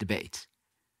public debate.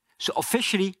 So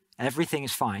officially, everything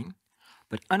is fine,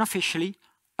 but unofficially,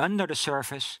 under the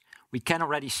surface, we can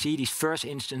already see these first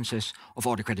instances of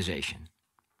autocratization.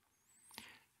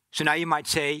 So now you might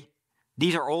say,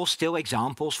 these are all still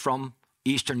examples from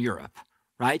Eastern Europe,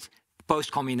 right?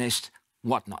 Post-communist,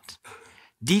 whatnot.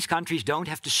 These countries don't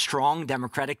have the strong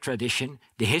democratic tradition,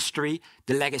 the history,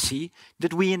 the legacy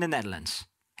that we in the Netherlands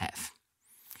have.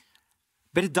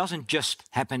 But it doesn't just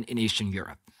happen in Eastern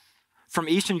Europe. From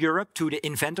Eastern Europe to the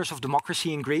inventors of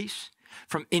democracy in Greece,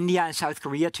 from India and South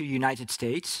Korea to the United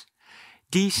States,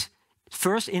 these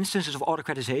first instances of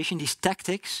autocratization, these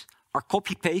tactics, are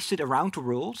copy-pasted around the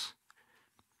world.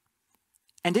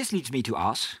 And this leads me to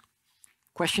ask,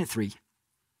 question 3,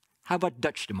 how about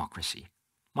Dutch democracy?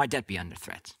 Might that be under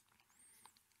threat?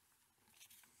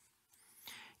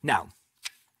 Now,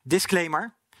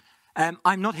 disclaimer,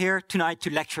 I'm not here tonight to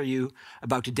lecture you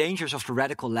about the dangers of the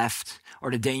radical left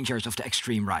or the dangers of the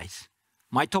extreme right.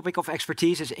 My topic of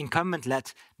expertise is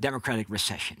incumbent-led democratic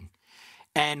recession.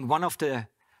 And one of the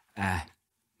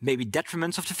maybe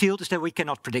detriments of the field is that we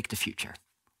cannot predict the future.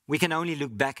 We can only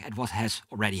look back at what has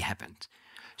already happened.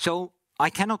 So I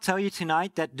cannot tell you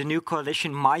tonight that the new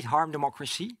coalition might harm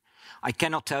democracy. I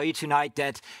cannot tell you tonight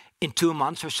that in 2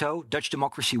 months or so, Dutch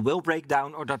democracy will break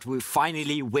down or that we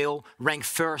finally will rank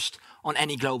first on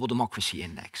any global democracy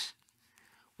index.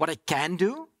 What I can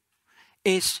do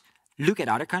is look at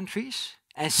other countries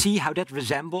and see how that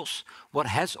resembles what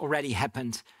has already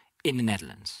happened in the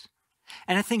Netherlands.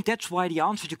 And I think that's why the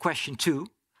answer to question 2,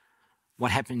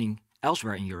 what's happening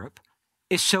elsewhere in Europe,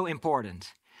 is so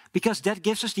important. Because that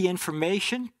gives us the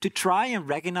information to try and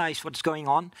recognize what's going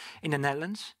on in the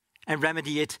Netherlands and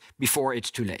remedy it before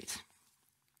it's too late.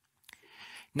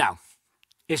 Now,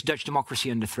 is Dutch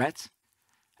democracy under threat?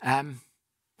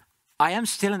 I am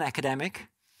still an academic,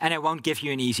 and I won't give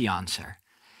you an easy answer.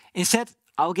 Instead,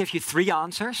 I'll give you 3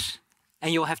 answers,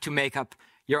 and you'll have to make up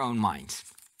your own mind.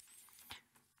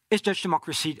 Is Dutch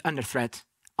democracy under threat?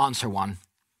 Answer 1,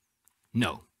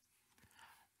 no.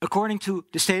 According to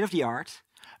the state of the art,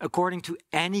 according to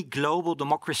any global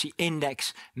democracy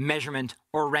index, measurement,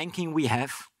 or ranking we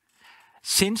have,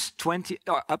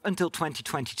 up until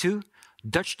 2022,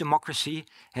 Dutch democracy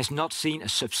has not seen a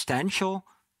substantial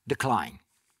decline.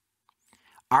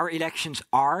 Our elections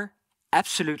are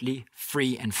absolutely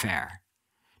free and fair.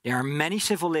 There are many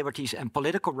civil liberties and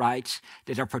political rights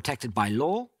that are protected by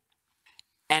law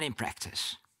and in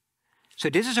practice. So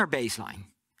this is our baseline.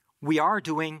 We are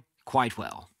doing quite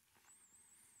well.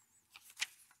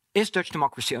 Is Dutch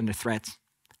democracy under threat?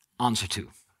 Answer 2.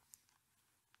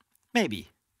 Maybe.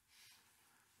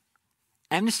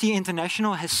 Amnesty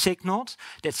International has signaled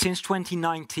that since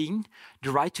 2019,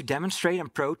 the right to demonstrate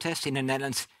and protest in the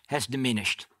Netherlands has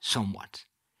diminished somewhat.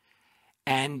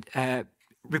 And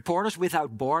Reporters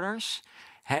Without Borders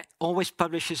always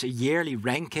publishes a yearly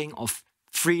ranking of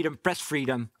freedom, press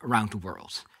freedom around the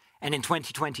world. And in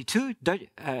 2022, the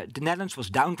Netherlands was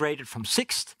downgraded from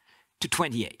 6th to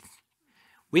 28th.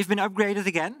 We've been upgraded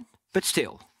again, but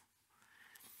still.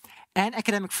 And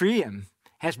academic freedom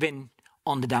has been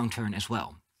on the downturn as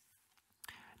well.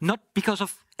 Not because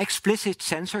of explicit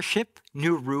censorship,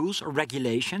 new rules or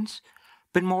regulations,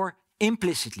 but more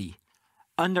implicitly,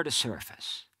 under the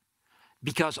surface.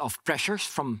 Because of pressures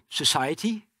from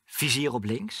society, vizier op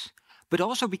links, but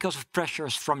also because of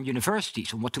pressures from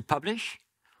universities on what to publish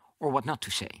or what not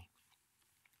to say.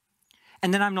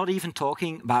 And then I'm not even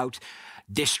talking about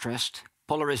distrust,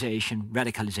 polarization,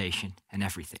 radicalization, and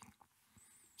everything.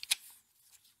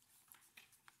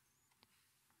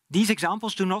 These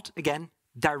examples do not, again,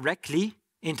 directly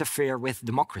interfere with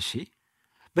democracy.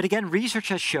 But again, research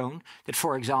has shown that,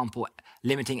 for example,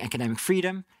 limiting academic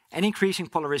freedom and increasing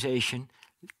polarization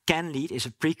can lead as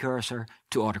a precursor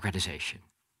to autocratization.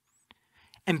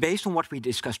 And based on what we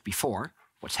discussed before,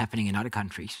 what's happening in other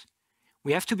countries,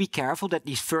 we have to be careful that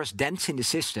these first dents in the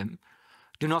system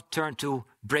do not turn to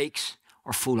breaks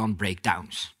or full-on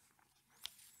breakdowns.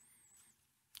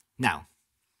 Now,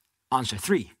 answer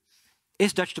 3.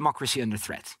 Is Dutch democracy under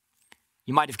threat?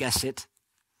 You might have guessed it.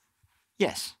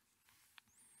 Yes.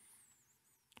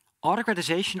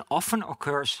 Autocratization often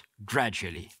occurs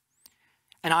gradually.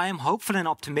 And I am hopeful and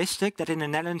optimistic that in the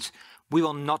Netherlands we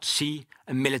will not see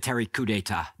a military coup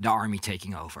d'etat, the army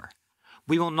taking over.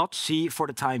 We will not see, for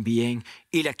the time being,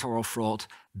 electoral fraud,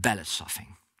 ballot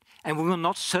stuffing. And we will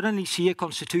not suddenly see a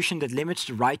constitution that limits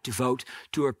the right to vote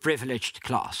to a privileged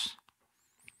class.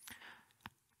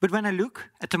 But when I look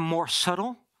at the more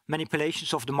subtle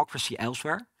manipulations of democracy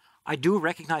elsewhere, I do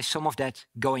recognize some of that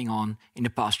going on in the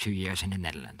past few years in the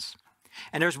Netherlands.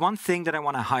 And there's one thing that I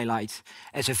want to highlight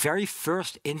as a very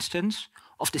first instance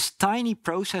of this tiny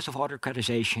process of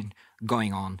autocratization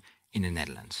going on in the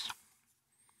Netherlands.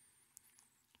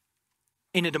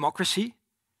 In a democracy,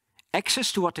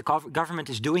 access to what the government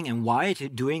is doing and why it is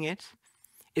doing it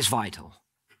is vital.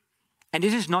 And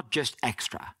this is not just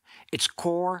extra. It's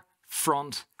core,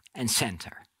 front, and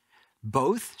center.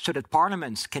 Both so that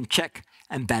parliaments can check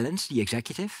and balance the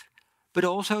executive, but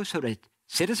also so that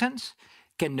citizens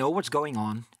can know what's going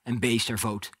on and base their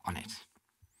vote on it.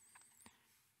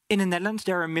 In the Netherlands,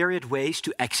 there are a myriad ways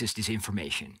to access this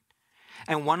information.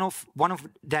 And one of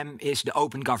them is the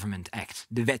Open Government Act,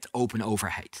 the Wet Open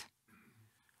Overheid.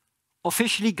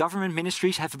 Officially, government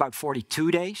ministries have about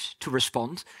 42 days to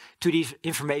respond to these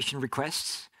information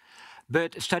requests.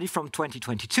 But a study from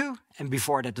 2022, and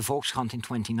before that the Volkskrant in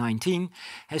 2019,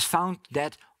 has found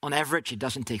that on average it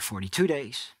doesn't take 42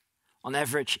 days. On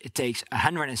average it takes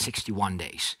 161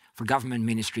 days for government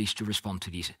ministries to respond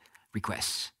to these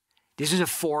requests. This is a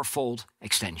 4-fold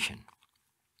extension.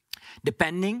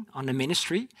 Depending on the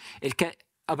ministry,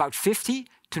 about 50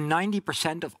 to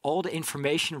 90% of all the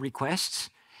information requests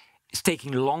is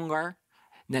taking longer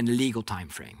than the legal time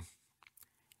frame.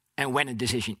 And when a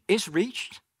decision is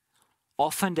reached,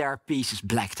 often there are pieces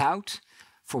blacked out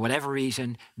for whatever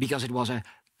reason because it was a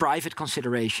private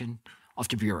consideration of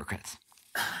the bureaucrat.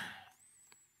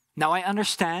 Now I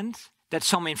understand that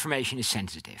some information is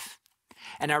sensitive.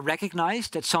 And I recognize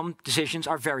that some decisions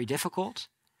are very difficult.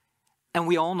 And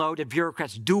we all know that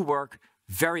bureaucrats do work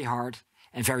very hard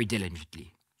and very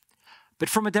diligently. But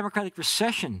from a democratic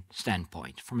recession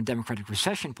standpoint, from a democratic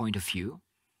recession point of view,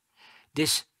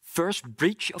 this first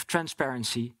breach of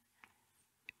transparency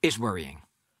is worrying.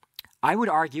 I would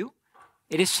argue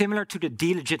it is similar to the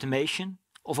delegitimation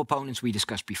of opponents we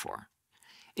discussed before.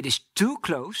 It is too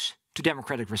close to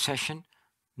democratic recession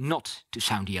not to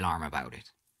sound the alarm about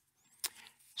it.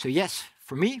 So yes,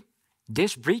 for me,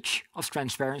 this breach of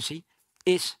transparency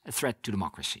is a threat to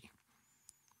democracy.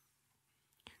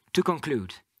 To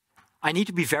conclude, I need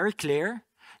to be very clear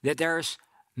that there's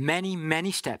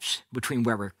many steps between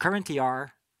where we currently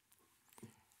are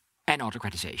and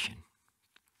autocratization.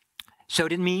 So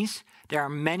that means there are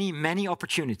many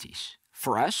opportunities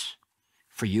for us,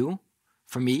 for you,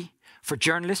 for me, for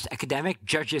journalists, academics,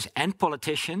 judges and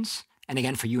politicians, and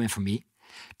again for you and for me,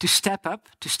 to step up,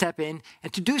 to step in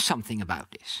and to do something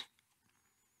about this.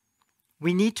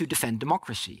 We need to defend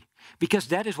democracy, because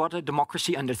that is what a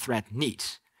democracy under threat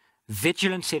needs.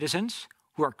 Vigilant citizens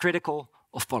who are critical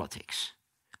of politics.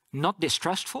 Not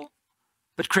distrustful,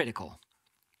 but critical.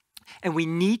 And we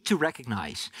need to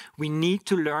recognize, we need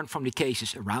to learn from the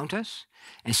cases around us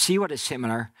and see what is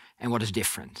similar and what is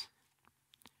different.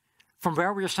 From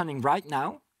where we are standing right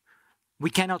now, we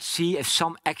cannot see if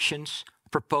some actions,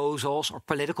 proposals or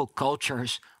political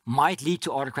cultures might lead to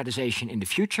autocratization in the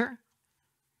future.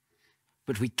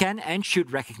 but we can and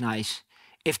should recognize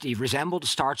if they resemble the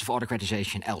starts of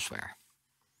autocratization elsewhere.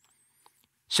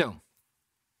 So,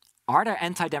 are there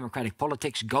anti-democratic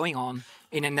politics going on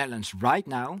in the Netherlands right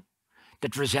now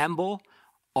that resemble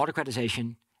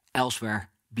autocratization elsewhere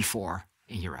before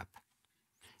in Europe?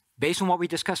 Based on what we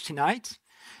discussed tonight,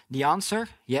 the answer,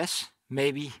 yes,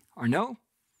 maybe, or no,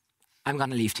 I'm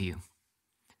going to leave to you.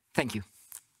 Thank you.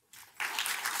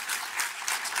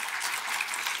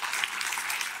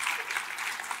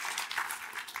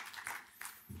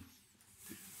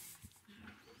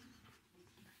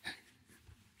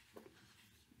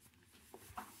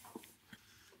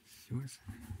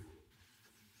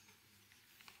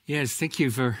 Yes, thank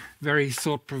you for very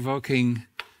thought-provoking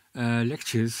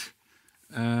lectures.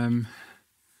 I'm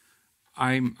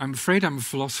afraid I'm a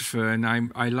philosopher, and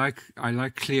I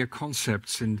like clear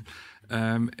concepts, and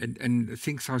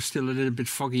things are still a little bit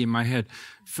foggy in my head.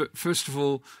 First of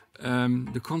all,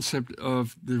 the concept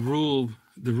of the rule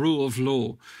of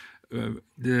law.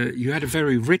 You had a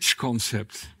very rich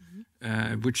concept.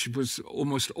 Which was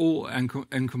almost all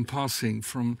encompassing,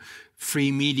 from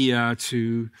free media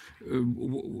to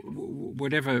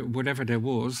whatever there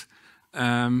was,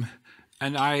 and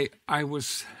I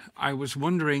was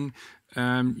wondering.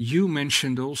 You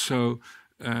mentioned also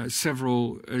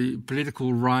several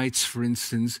political rights, for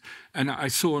instance, and I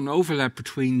saw an overlap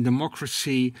between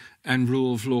democracy and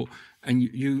rule of law. And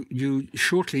you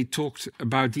shortly talked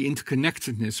about the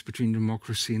interconnectedness between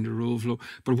democracy and the rule of law.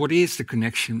 But what is the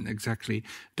connection exactly?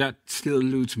 That still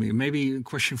eludes me. Maybe a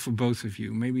question for both of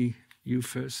you. Maybe you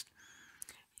first.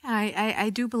 I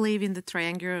do believe in the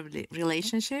triangular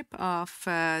relationship of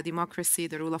democracy,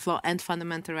 the rule of law, and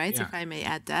fundamental rights, if I may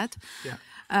add that. Yeah.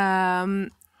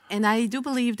 And I do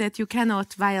believe that you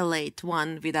cannot violate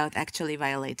one without actually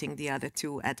violating the other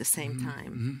two at the same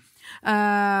time.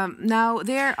 Mm-hmm. Now,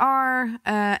 there are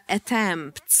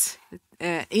attempts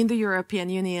in the European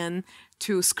Union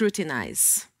to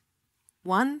scrutinize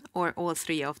one or all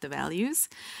three of the values.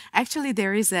 Actually,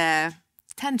 there is a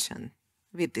tension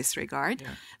with this regard.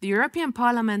 Yeah. The European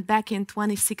Parliament back in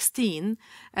 2016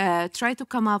 tried to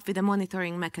come up with a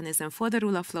monitoring mechanism for the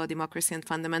rule of law, democracy, and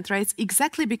fundamental rights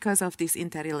exactly because of this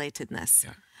interrelatedness.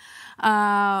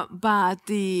 Yeah. But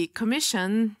the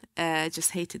Commission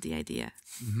just hated the idea.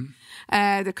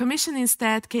 Mm-hmm. The Commission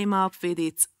instead came up with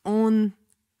its own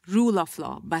rule of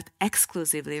law, but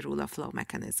exclusively rule of law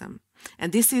mechanism.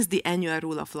 And this is the annual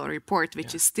rule of law report,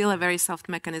 which is still a very soft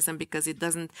mechanism because it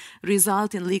doesn't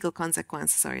result in legal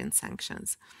consequences or in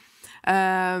sanctions.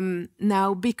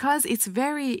 Now, because it's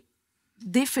very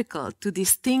difficult to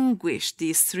distinguish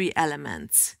these three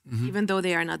elements, even though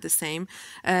they are not the same,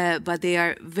 but they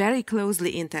are very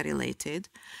closely interrelated.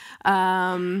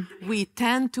 We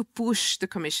tend to push the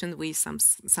Commission,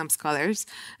 some scholars,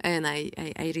 and I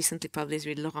recently published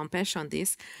with Laurent Pech on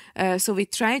this, so we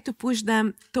try to push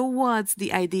them towards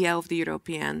the idea of the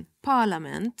European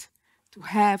Parliament to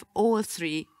have all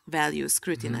three values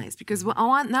scrutinized. Because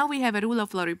now we have a rule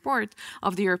of law report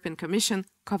of the European Commission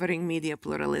covering media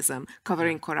pluralism,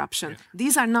 covering corruption. Yeah.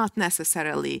 These are not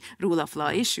necessarily rule of law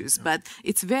issues, but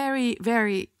it's very,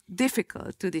 very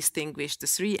difficult to distinguish the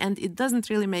three, and it doesn't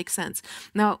really make sense.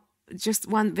 Now, just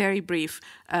one very brief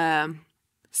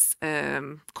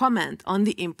comment on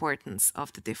the importance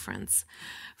of the difference.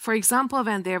 For example,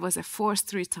 when there was a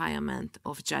forced retirement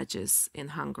of judges in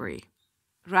Hungary,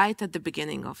 right at the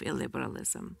beginning of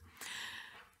illiberalism,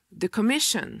 the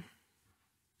Commission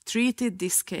treated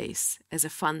this case as a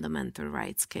fundamental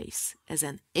rights case, as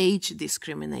an age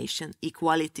discrimination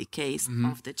equality case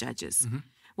of the judges.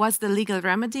 What's the legal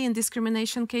remedy in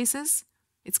discrimination cases?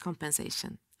 It's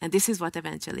compensation. And this is what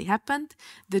eventually happened.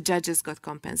 The judges got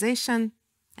compensation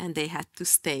and they had to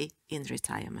stay in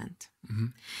retirement.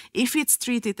 If it's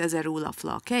treated as a rule of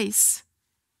law case,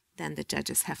 then the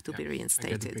judges have to be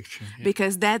reinstated.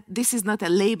 Because this is not a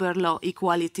labor law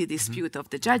equality dispute of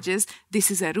the judges. This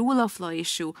is a rule of law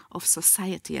issue of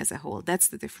society as a whole. That's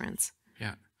the difference.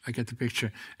 Yeah, I get the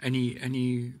picture.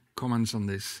 Any comments on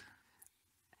this?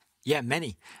 Yeah,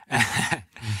 many.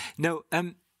 No,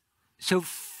 so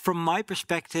from my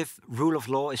perspective, rule of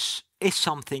law is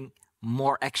something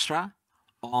more extra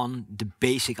on the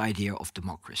basic idea of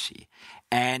democracy.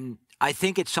 And I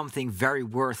think it's something very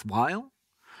worthwhile.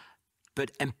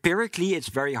 But empirically, it's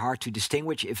very hard to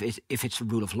distinguish if it's a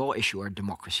rule of law issue or a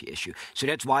democracy issue. So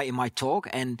that's why in my talk,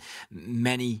 and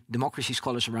many democracy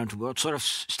scholars around the world sort of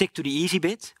stick to the easy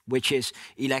bit, which is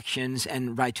elections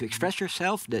and right to express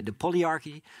yourself, the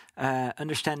polyarchy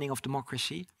understanding of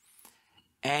democracy.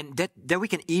 And that we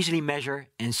can easily measure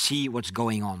and see what's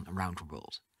going on around the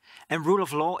world. And rule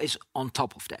of law is on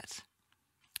top of that.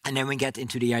 And then we get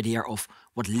into the idea of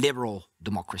what liberal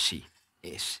democracy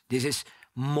is. This is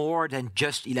more than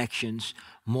just elections,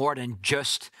 more than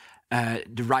just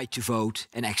the right to vote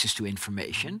and access to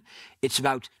information. It's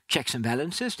about checks and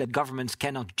balances, that governments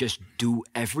cannot just do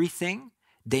everything.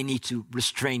 They need to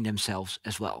restrain themselves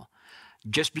as well.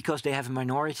 Just because they have a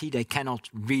minority, they cannot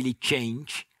really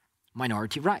change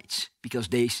minority rights, because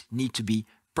they need to be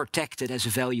protected as a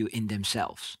value in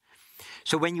themselves.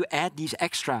 So when you add these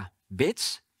extra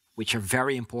bits, which are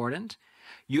very important,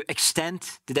 you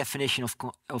extend the definition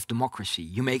of democracy.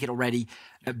 You make it already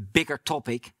a bigger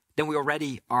topic than we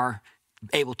already are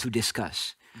able to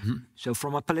discuss. So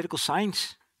from a political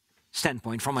science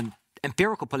standpoint, from an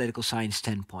empirical political science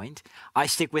standpoint, I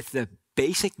stick with the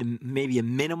basic, maybe a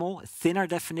minimal, a thinner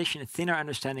definition, a thinner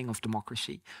understanding of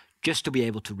democracy, just to be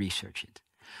able to research it.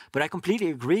 But I completely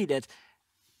agree that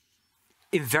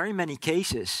in very many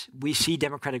cases, we see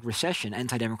democratic recession,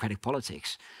 anti-democratic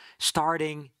politics,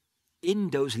 starting in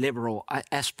those liberal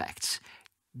aspects.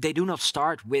 They do not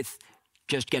start with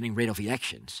just getting rid of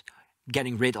elections,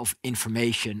 getting rid of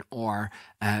information or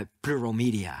plural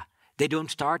media. They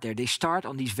don't start there. They start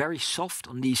on these very soft,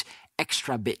 on these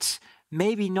extra bits.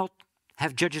 Maybe not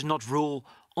have judges not rule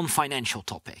on financial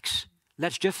topics.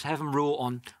 Let's just have them rule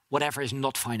on whatever is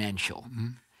not financial.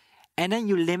 And then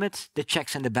you limit the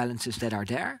checks and the balances that are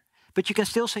there. But you can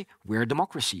still say, we're a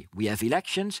democracy. We have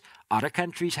elections. Other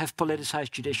countries have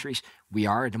politicized judiciaries. We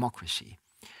are a democracy.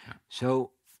 Yeah.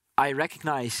 So I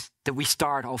recognize that we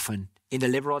start often in the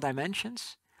liberal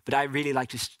dimensions, but I really like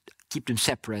to keep them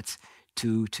separate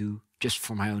to just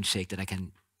for my own sake, that I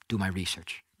can do my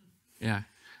research. Yeah,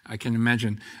 I can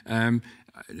imagine.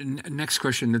 Next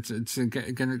question,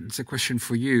 it's a question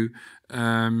for you.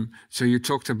 So you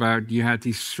talked about, you had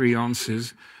these three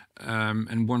answers.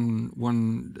 And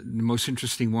the most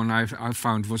interesting one I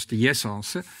found was the yes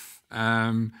answer,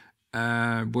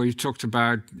 where you talked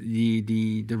about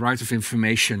the right of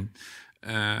information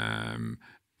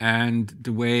and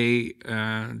the way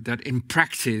that in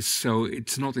practice, so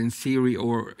it's not in theory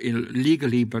or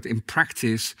legally, but in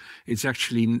practice, it's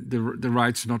actually the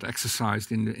rights not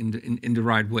exercised in the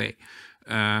right way.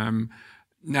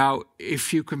 Now,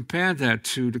 if you compare that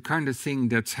to the kind of thing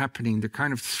that's happening, the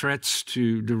kind of threats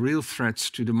to the real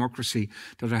threats to democracy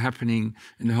that are happening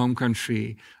in the home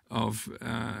country of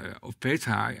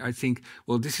Petra, I think,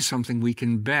 well, this is something we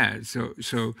can bear. So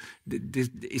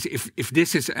if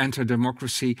this is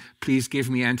anti-democracy, please give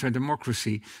me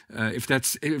anti-democracy. If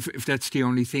that's the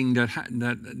only thing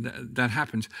that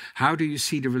happens, how do you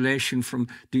see the relation from?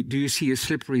 Do you see a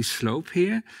slippery slope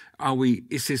here?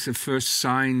 Is this a first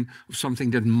sign of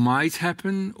something that might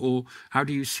happen, or how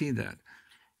do you see that?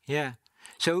 Yeah.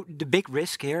 So the big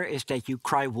risk here is that you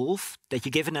cry wolf, that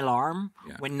you give an alarm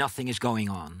when nothing is going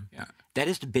on. Yeah. That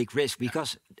is the big risk,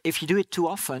 because if you do it too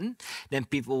often, then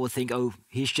people will think, oh,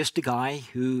 he's just the guy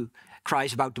who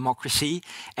cries about democracy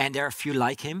and there are a few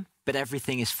like him, but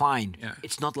everything is fine. Yeah.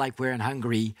 It's not like we're in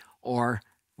Hungary or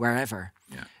wherever.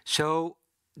 Yeah. So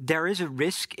there is a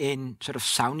risk in sort of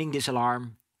sounding this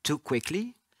alarm too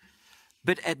quickly.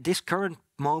 But at this current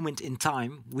moment in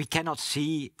time, we cannot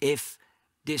see if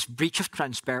this breach of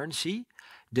transparency,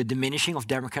 the diminishing of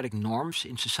democratic norms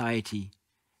in society,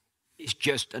 is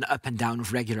just an up and down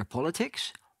of regular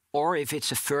politics, or if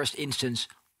it's a first instance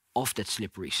of that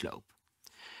slippery slope.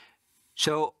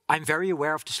 So I'm very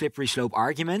aware of the slippery slope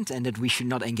argument and that we should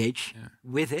not engage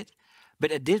with it.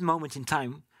 But at this moment in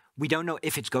time, we don't know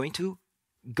if it's going to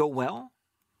go well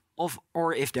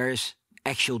or if there is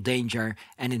actual danger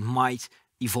and it might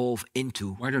evolve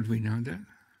into... Why don't we know that?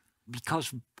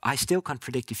 Because I still can't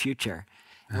predict the future.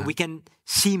 And we can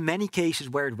see many cases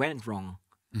where it went wrong.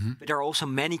 But there are also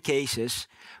many cases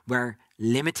where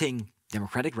limiting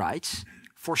democratic rights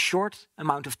for a short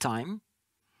amount of time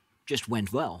just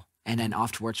went well. And then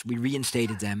afterwards we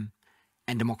reinstated them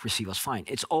and democracy was fine.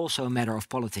 It's also a matter of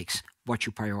politics, what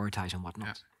you prioritize and what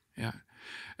not. Yeah.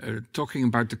 Talking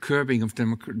about the curbing of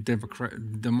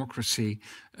democracy,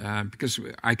 because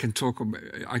I can talk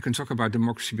about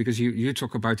democracy because you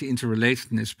talk about the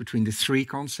interrelatedness between the three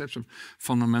concepts of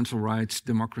fundamental rights,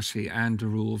 democracy, and the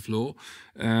rule of law.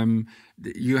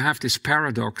 You have this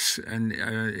paradox, and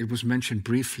it was mentioned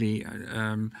briefly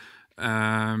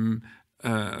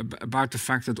about the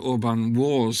fact that Orbán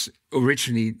was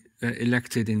originally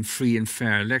elected in free and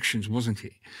fair elections, wasn't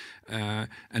he?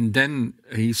 And then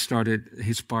his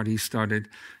party started,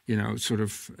 sort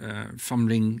of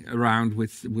fumbling around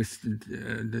with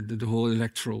the whole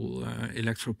electoral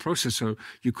process. So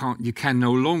you can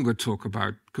no longer talk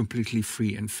about completely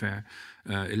free and fair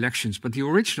elections. But the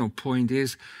original point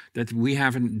is that we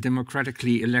have a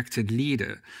democratically elected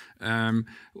leader.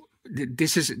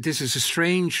 This is a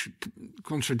strange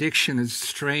contradiction, a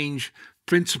strange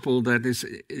principle that is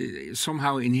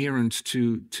somehow inherent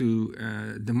to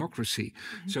democracy.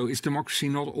 So is democracy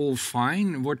not all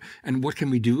fine? What can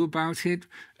we do about it?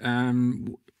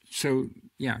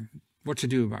 What to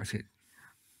do about it?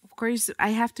 Of course, I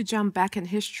have to jump back in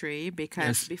history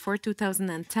because before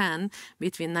 2010,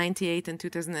 between 98 and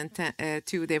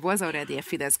 2002, there was already a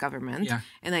Fidesz government. Yeah.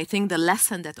 And I think the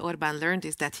lesson that Orbán learned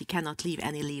is that he cannot leave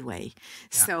any leeway. Yeah.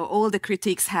 So all the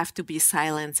critics have to be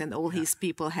silenced and all his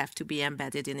people have to be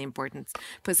embedded in important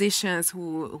positions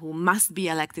who must be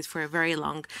elected for a very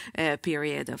long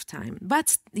period of time.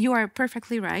 But you are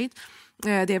perfectly right.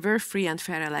 There were free and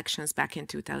fair elections back in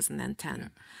 2010. Yeah.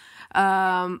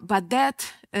 But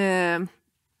that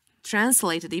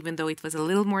translated, even though it was a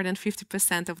little more than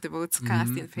 50% of the votes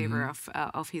cast in favor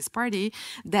of his party,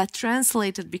 that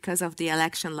translated because of the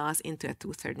election laws into a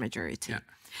two-thirds majority. Yeah.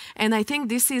 And I think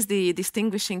this is the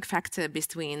distinguishing factor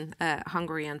between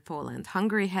Hungary and Poland.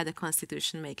 Hungary had a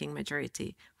constitution-making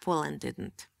majority. Poland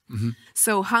didn't.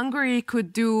 So Hungary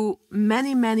could do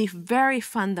many, many very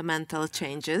fundamental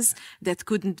changes that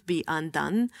couldn't be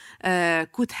undone,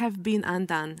 could have been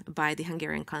undone by the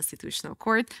Hungarian Constitutional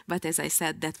Court. But as I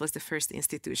said, that was the first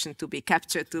institution to be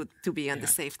captured, to be on the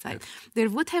safe side. There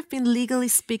would have been, legally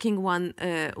speaking,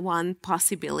 one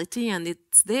possibility, and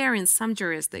it's there in some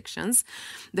jurisdictions,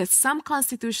 that some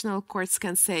constitutional courts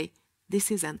can say, this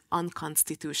is an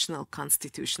unconstitutional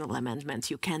constitutional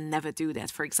amendment. You can never do that.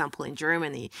 For example, in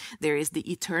Germany, there is the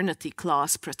eternity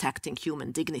clause protecting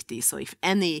human dignity. So if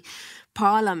any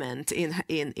parliament in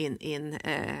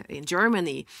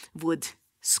Germany would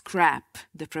scrap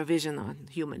the provision on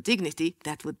human dignity,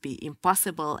 that would be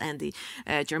impossible, and the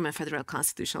German Federal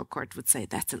Constitutional Court would say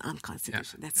that's an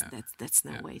unconstitutional. That's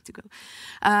no way to go.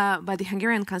 But the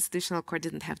Hungarian Constitutional Court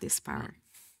didn't have this power.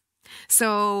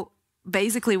 So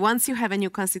basically, once you have a new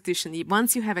constitution,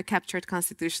 once you have a captured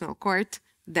constitutional court,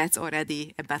 that's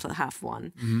already a battle half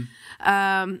won.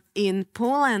 In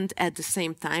Poland, at the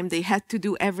same time, they had to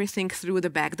do everything through the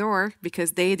back door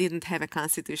because they didn't have a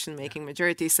constitution-making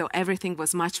majority. So everything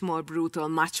was much more brutal,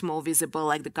 much more visible,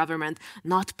 like the government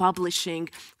not publishing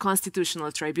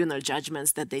constitutional tribunal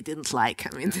judgments that they didn't like.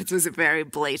 I mean, it was a very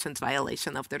blatant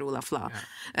violation of the rule of law,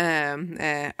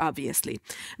 obviously.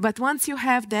 But once you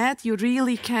have that, you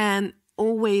really can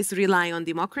always rely on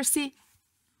democracy,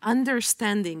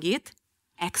 understanding it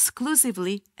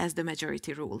exclusively as the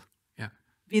majority rule,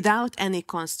 without any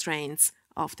constraints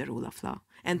of the rule of law.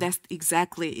 And that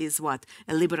exactly is what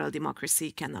a liberal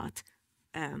democracy cannot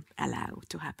allow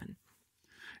to happen.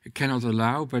 It cannot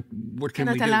allow, but what can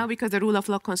we do? Cannot allow because the rule of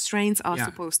law constraints are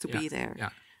supposed to be there.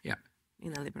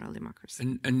 In a liberal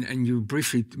democracy. And you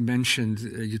briefly mentioned,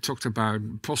 you talked about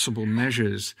possible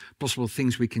measures, possible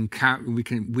things we can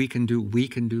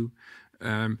do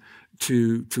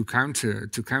to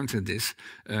counter this.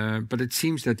 But it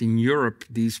seems that in Europe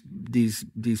these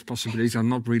possibilities are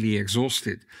not really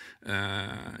exhausted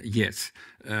yet.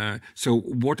 So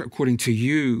what, according to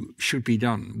you, should be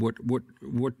done?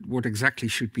 What exactly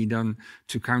should be done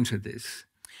to counter this?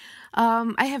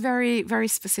 I have very, very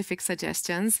specific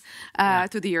suggestions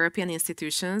to the European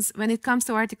institutions. When it comes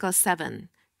to Article 7,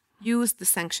 use the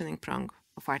sanctioning prong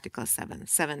of Article 7,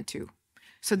 7.2.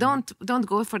 So don't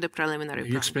go for the preliminary prong.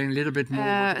 Can you explain a little bit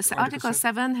more? So Article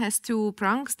 7 has two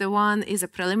prongs. The one is a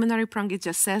preliminary prong. It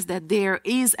just says that there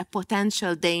is a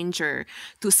potential danger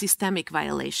to systemic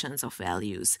violations of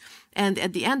values. And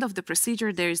at the end of the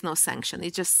procedure, there is no sanction.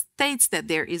 It just states that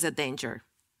there is a danger.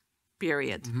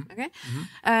 Period. Okay.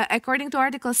 According to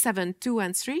Article 7, 2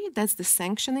 and 3, that's the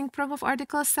sanctioning prong of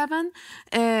Article 7.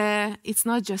 It's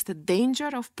not just a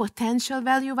danger of potential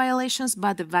value violations,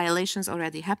 but the violations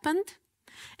already happened,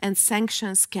 and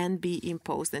sanctions can be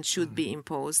imposed and should be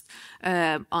imposed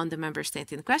on the member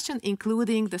state in question,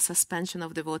 including the suspension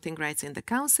of the voting rights in the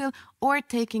Council or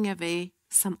taking away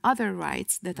some other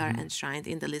rights that are enshrined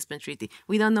in the Lisbon Treaty.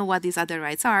 We don't know what these other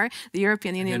rights are. The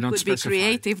European Union could be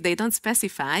creative. They don't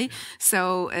specify.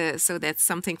 So that's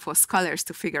something for scholars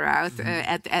to figure out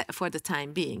for the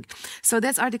time being. So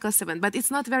that's Article 7. But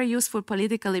it's not very useful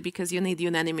politically because you need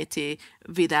unanimity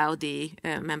without the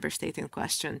member state in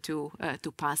question to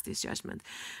pass this judgment.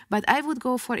 But I would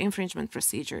go for infringement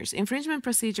procedures. Infringement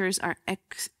procedures are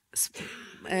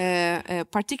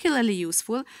particularly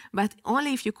useful, but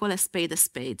only if you call a spade a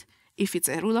spade. If it's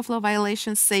a rule of law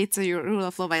violation, say it's a rule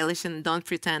of law violation, don't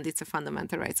pretend it's a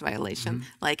fundamental rights violation,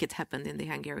 like it happened in the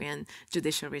Hungarian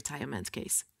judicial retirement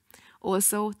case.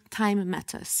 Also, time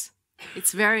matters.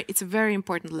 It's a very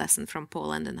important lesson from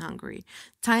Poland and Hungary.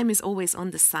 Time is always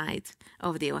on the side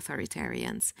of the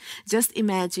authoritarians. Just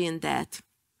imagine that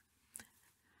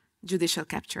judicial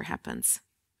capture happens.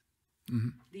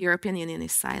 The European Union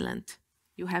is silent.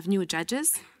 You have new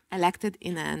judges elected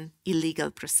in an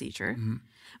illegal procedure,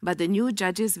 but the new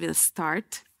judges will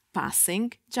start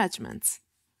passing judgments.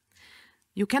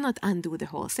 You cannot undo the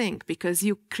whole thing because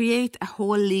you create a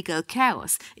whole legal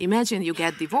chaos. Imagine you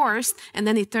get divorced and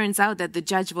then it turns out that the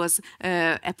judge was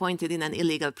appointed in an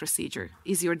illegal procedure.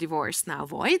 Is your divorce now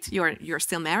void? You're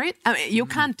still married? I mean, you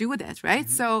can't do that, right?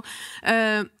 So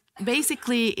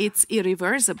basically it's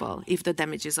irreversible if the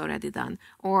damage is already done.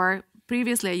 Or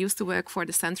previously I used to work for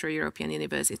the Central European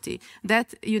University.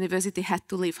 That university had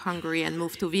to leave Hungary and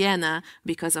move to Vienna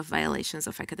because of violations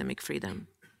of academic freedom.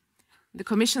 The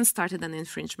Commission started an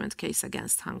infringement case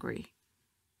against Hungary.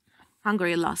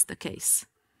 Hungary lost the case,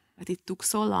 but it took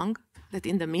so long that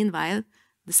in the meanwhile,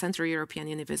 the Central European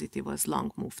University was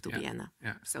long moved to Vienna.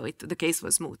 So the case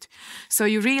was moot. So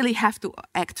you really have to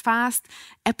act fast,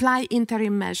 apply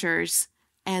interim measures,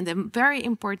 and a very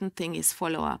important thing is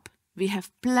follow-up. We have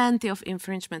plenty of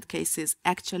infringement cases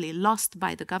actually lost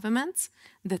by the governments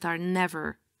that are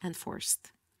never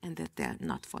enforced and that they're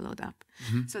not followed up.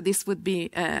 So this would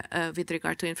be with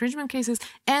regard to infringement cases.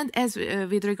 And as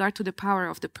with regard to the power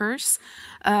of the purse,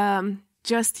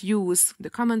 just use the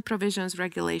common provisions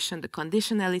regulation, the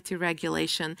conditionality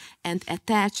regulation, and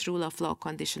attach rule of law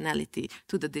conditionality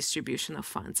to the distribution of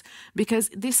funds. Because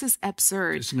this is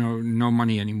absurd. There's no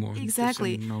money anymore.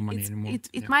 Exactly. No money anymore.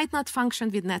 It might not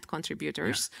function with net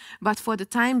contributors, but for the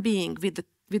time being,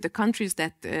 with the countries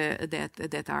that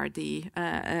are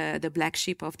the black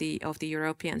sheep of the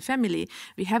European family,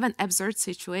 we have an absurd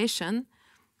situation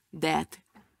that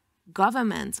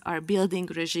governments are building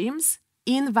regimes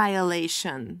in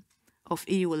violation of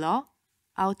EU law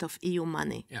out of EU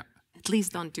money. At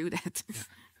least don't do that.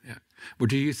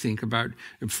 What do you think about,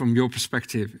 from your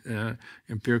perspective,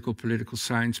 empirical political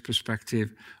science perspective,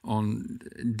 on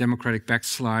democratic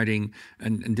backsliding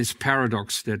and this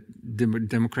paradox that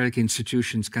democratic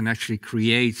institutions can actually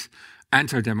create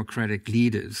anti-democratic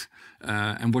leaders,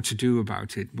 and what to do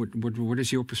about it? What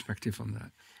is your perspective on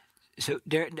that? So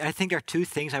I think there are two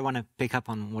things I want to pick up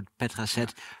on what Petra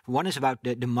said. One is about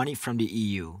the money from the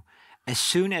EU. As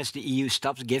soon as the EU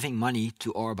stops giving money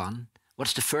to Orban,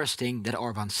 what's the first thing that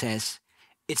Orban says?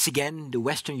 It's again the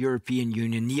Western European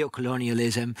Union,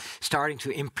 neo-colonialism, starting to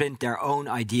imprint their own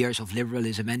ideas of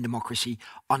liberalism and democracy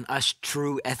on us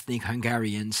true ethnic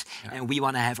Hungarians. And we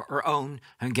want to have our own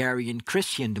Hungarian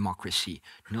Christian democracy,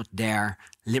 not their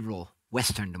liberal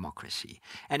Western democracy.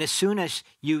 And as soon as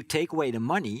you take away the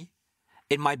money,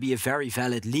 it might be a very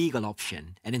valid legal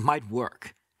option and it might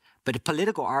work. But the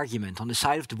political argument on the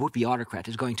side of the would-be autocrat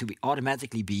is going to be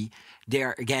automatically be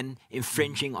they're again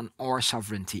infringing on our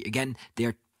sovereignty. Again,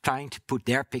 they're trying to put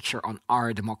their picture on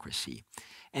our democracy.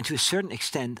 And to a certain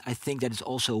extent, I think that is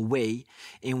also a way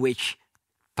in which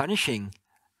punishing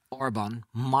Orban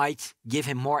might give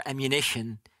him more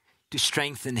ammunition to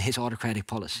strengthen his autocratic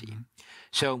policy.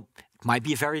 So it might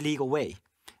be a very legal way,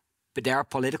 but there are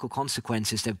political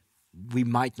consequences that we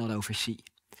might not oversee.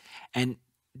 And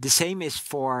the same is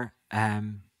for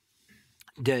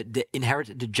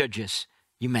the judges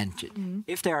you mentioned.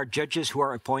 If there are judges who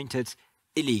are appointed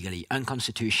illegally,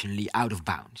 unconstitutionally, out of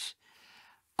bounds,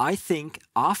 I think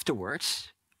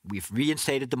afterwards, we've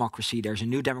reinstated democracy, there's a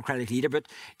new democratic leader, but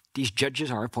these judges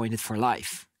are appointed for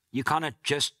life. You cannot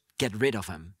just get rid of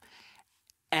them.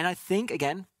 And I think,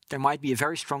 again, there might be a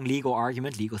very strong legal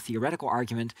argument, legal theoretical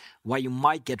argument, why you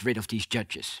might get rid of these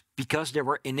judges, because they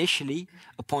were initially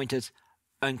appointed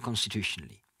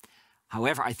unconstitutionally.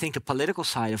 However, I think the political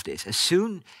side of this, as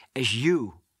soon as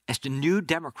you, as the new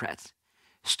Democrat,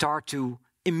 start to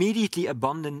immediately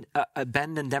abandon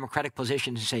democratic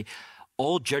positions and say,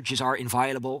 all judges are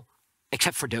inviolable,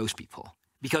 except for those people,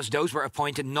 because those were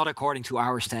appointed not according to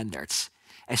our standards.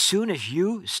 As soon as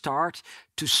you start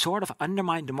to sort of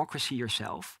undermine democracy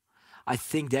yourself, I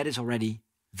think that is already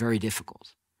very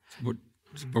difficult. But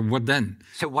what then?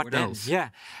 So what then? Else? Yeah.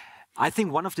 I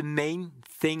think one of the main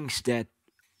things that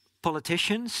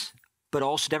politicians, but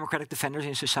also democratic defenders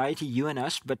in society, you and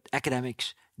us, but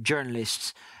academics,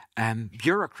 journalists,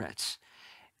 bureaucrats,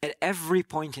 at every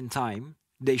point in time,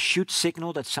 they should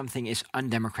signal that something is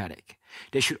undemocratic.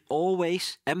 They should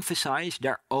always emphasize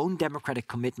their own democratic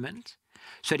commitment,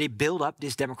 so they build up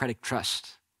this democratic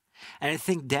trust. And I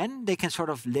think then they can sort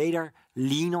of later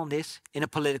lean on this in a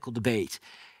political debate.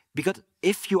 Because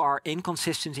if you are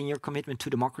inconsistent in your commitment to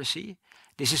democracy,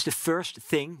 this is the first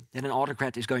thing that an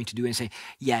autocrat is going to do and say,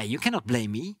 yeah, you cannot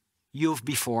blame me. You've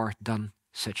before done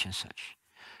such and such.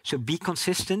 So be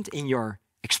consistent in your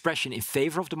expression in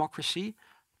favor of democracy,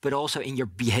 but also in your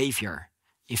behavior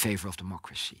in favor of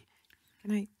democracy.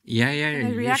 Can I? Yeah,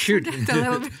 you should. A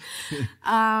little bit.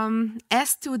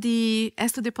 As to the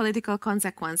political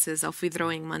consequences of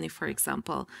withdrawing money, for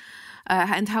example,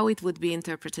 and how it would be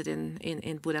interpreted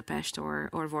in Budapest or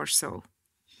Warsaw.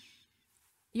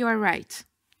 You are right.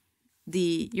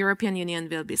 The European Union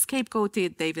will be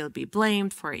scapegoated. They will be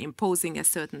blamed for imposing a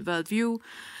certain worldview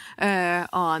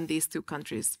on these two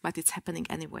countries. But it's happening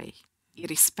anyway,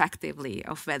 irrespectively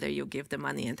of whether you give the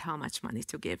money and how much money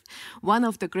to give. One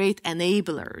of the great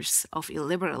enablers of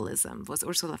illiberalism was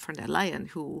Ursula von der Leyen,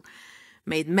 who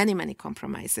made many, many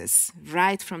compromises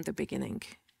right from the beginning.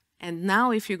 And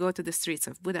now if you go to the streets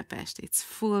of Budapest, it's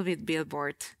full with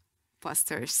billboard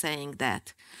posters saying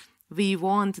that we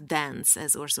won't dance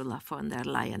as Ursula von der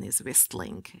Leyen is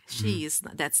whistling. She is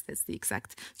that's the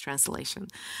exact translation.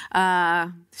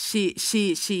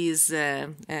 She's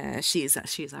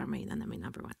our main enemy,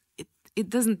 number one. It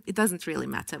doesn't really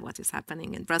matter what is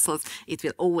happening in Brussels. It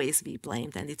will always be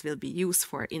blamed, and it will be used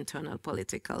for internal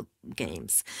political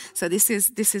games. So this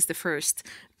is the first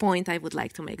point I would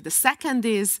like to make. The second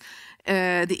is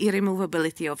the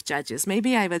irremovability of judges.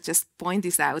 Maybe I will just point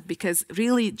this out because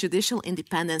really judicial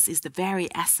independence is the very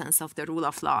essence of the rule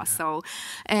of law. Yeah. So,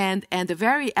 and the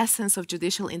very essence of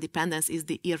judicial independence is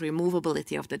the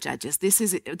irremovability of the judges. This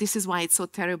is why it's so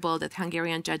terrible that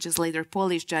Hungarian judges, later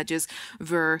Polish judges,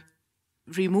 were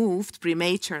removed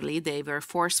prematurely. They were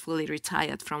forcefully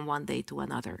retired from one day to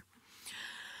another.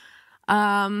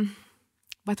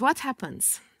 But what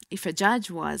happens if a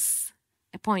judge was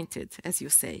appointed, as you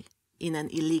say, in an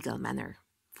illegal manner?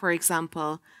 For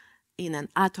example, in an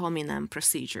ad hominem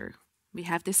procedure. We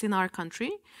have this in our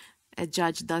country. A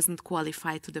judge doesn't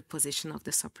qualify to the position of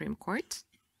the Supreme Court,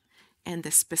 and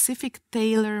a specific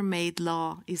tailor-made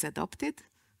law is adopted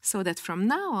so that from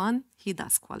now on he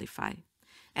does qualify.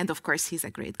 And of course, he's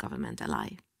a great government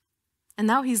ally. And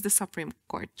now he's the Supreme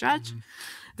Court judge,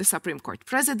 the Supreme Court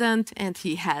president, and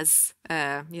he has,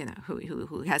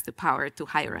 who has the power to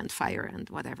hire and fire and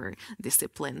whatever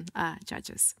discipline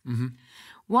judges.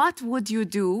 What would you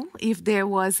do if there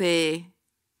was a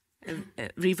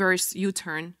reverse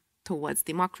U-turn towards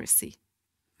democracy?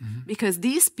 Because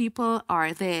these people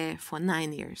are there for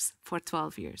 9 years, for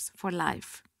 12 years, for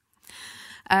life.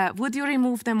 Would you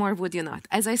remove them or would you not?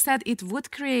 As I said, it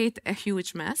would create a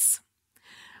huge mess.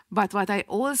 But what I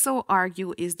also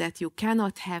argue is that you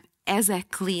cannot have as a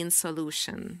clean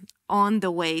solution on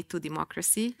the way to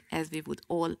democracy as we would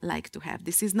all like to have.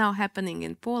 This is now happening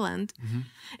in Poland.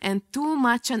 And too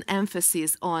much an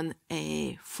emphasis on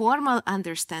a formal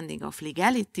understanding of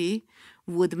legality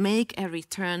would make a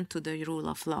return to the rule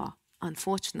of law,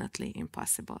 unfortunately,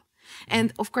 impossible.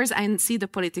 And of course, I see the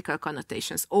political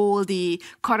connotations. All the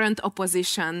current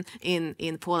opposition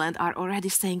in Poland are already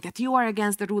saying that you are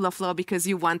against the rule of law because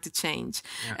you want to change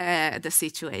the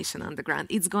situation on the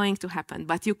ground. It's going to happen,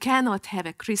 but you cannot have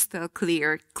a crystal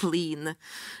clear, clean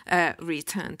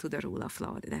return to the rule of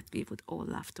law that we would all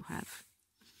love to have.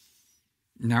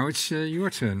 Now it's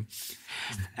your turn.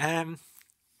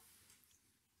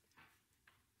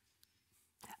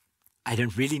 I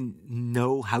don't really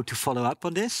know how to follow up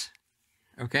on this.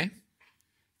 Okay.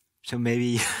 So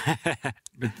maybe.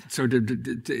 But so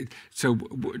the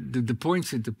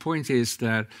point is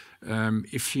that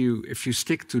if you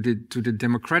stick to the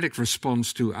democratic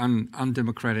response to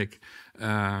undemocratic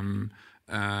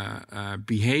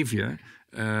behavior,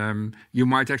 you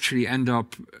might actually end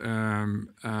up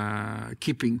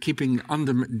keeping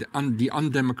the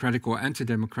undemocratic or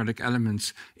anti-democratic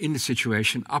elements in the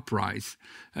situation upright.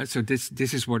 So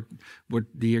this is what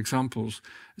the examples.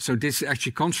 So this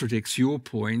actually contradicts your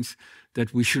point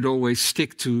that we should always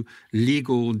stick to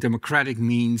legal democratic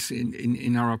means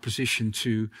in our opposition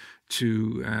to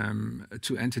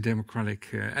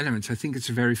anti-democratic elements. I think it's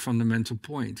a very fundamental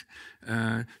point.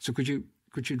 So could you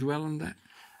dwell on that?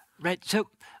 Right. So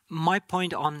my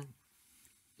point on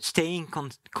staying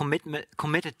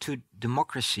committed to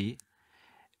democracy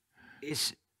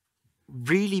is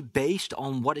really based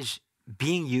on what is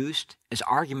being used as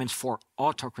arguments for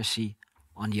autocracy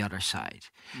on the other side.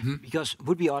 Because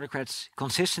would-be autocrats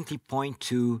consistently point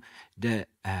to the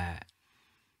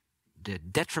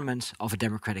detriments of a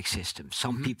democratic system.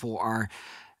 Some people are...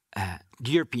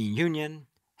 the European Union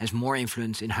has more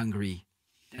influence in Hungary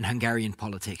than Hungarian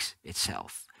politics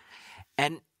itself.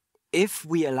 And if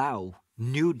we allow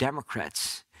new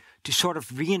Democrats to sort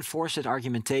of reinforce that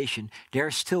argumentation, there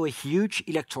is still a huge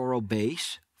electoral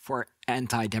base for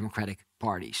anti-democratic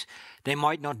parties. They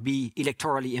might not be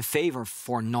electorally in favor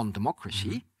for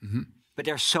non-democracy, But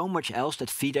there's so much else that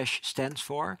Fidesz stands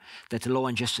for, that the Law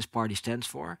and Justice Party stands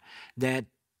for, that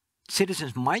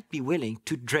citizens might be willing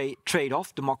to trade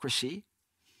off democracy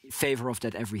in favor of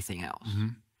that everything else.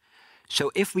 So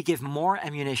if we give more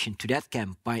ammunition to that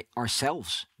camp by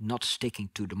ourselves not sticking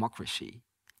to democracy,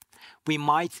 we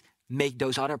might make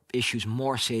those other issues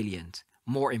more salient,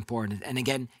 more important, and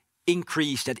again,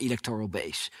 increase that electoral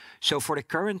base. So for the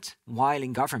current while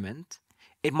in government,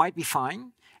 it might be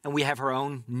fine, and we have our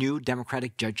own new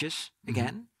democratic judges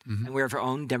again, and we have our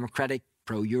own democratic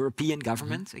pro-European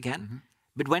government again.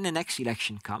 But when the next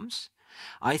election comes,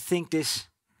 I think this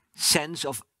sense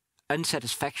of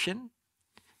unsatisfaction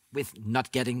with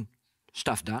not getting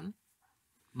stuff done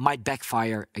might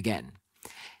backfire again.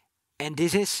 And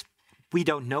this is, we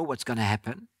don't know what's going to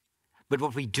happen, but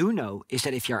what we do know is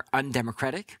that if you're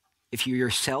undemocratic, if you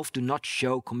yourself do not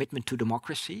show commitment to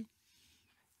democracy,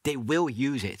 they will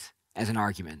use it as an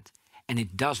argument. And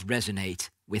it does resonate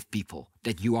with people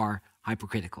that you are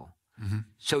hypocritical.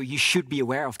 So you should be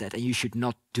aware of that, and you should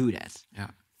not do that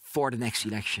for the next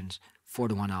elections, for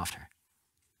the one after.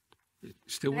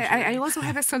 Still, I also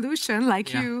have a solution,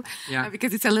 like you,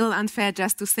 because it's a little unfair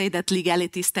just to say that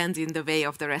legality stands in the way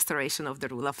of the restoration of the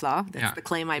rule of law. That's the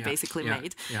claim I basically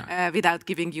made, without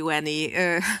giving you any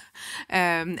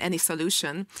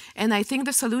solution. And I think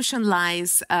the solution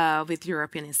lies with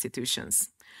European institutions.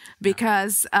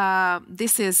 Because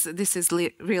this is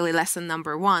really lesson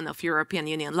number one of European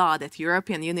Union law, that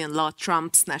European Union law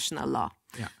trumps national law.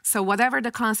 So whatever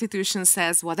the Constitution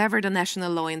says, whatever the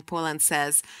national law in Poland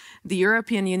says, the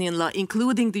European Union law,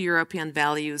 including the European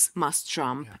values, must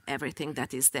trump everything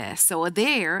that is there. So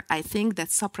there, I think that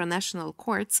supranational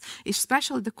courts,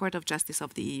 especially the Court of Justice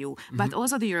of the EU, but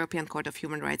also the European Court of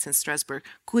Human Rights in Strasbourg,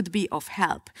 could be of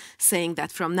help, saying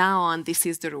that from now on, this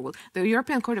is the rule. The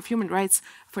European Court of Human Rights,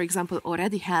 for example,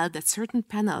 already held that certain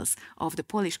panels of the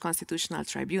Polish Constitutional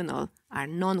Tribunal are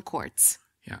non-courts.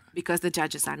 Because the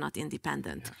judges are not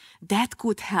independent. That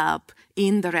could help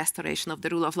in the restoration of the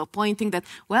rule of law, pointing that,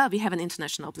 well, we have an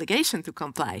international obligation to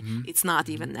comply. It's not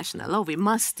even national law. We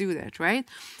must do that, right?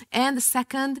 And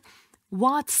second,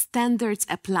 what standards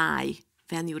apply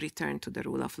when you return to the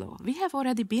rule of law? We have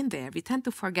already been there. We tend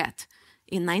to forget.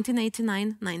 In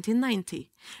 1989, 1990,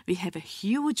 we have a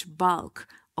huge bulk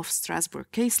of Strasbourg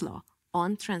case law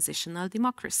on transitional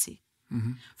democracy.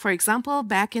 For example,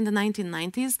 back in the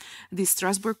 1990s, the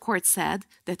Strasbourg court said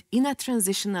that in a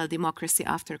transitional democracy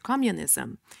after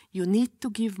communism, you need to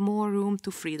give more room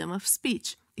to freedom of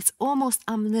speech. It's almost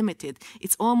unlimited.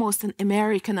 It's almost an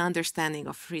American understanding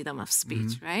of freedom of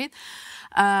speech, right?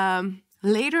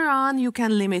 Later on, you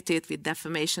can limit it with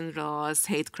defamation laws,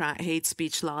 hate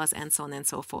speech laws, and so on and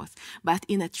so forth. But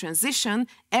in a transition,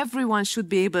 everyone should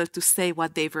be able to say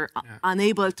what they were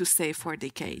unable to say for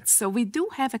decades. So we do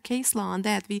have a case law on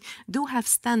that. We do have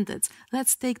standards.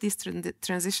 Let's take these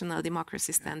transitional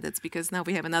democracy standards, because now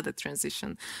we have another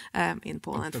transition in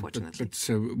Poland, fortunately. But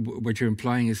so what you're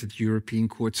implying is that European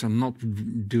courts are not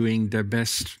doing their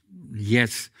best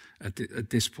yet at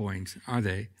this point, are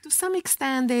they? To some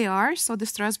extent they are. So the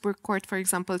Strasbourg court, for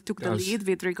example, took the lead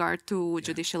with regard to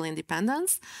judicial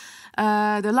independence.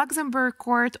 The Luxembourg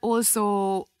court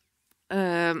also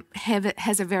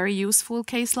has a very useful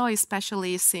case law,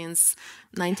 especially since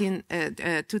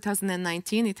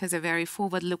 2019. It has a very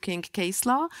forward-looking case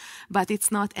law, but it's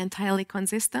not entirely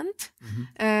consistent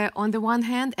on the one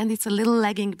hand, and it's a little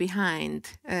lagging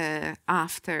behind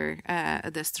after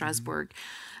the Strasbourg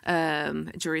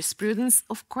jurisprudence.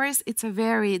 Of course, it's a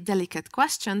very delicate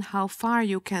question how far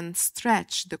you can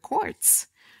stretch the courts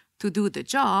to do the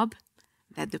job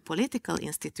that the political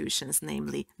institutions,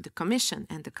 namely the Commission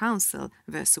and the Council,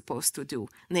 were supposed to do,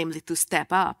 namely to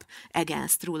step up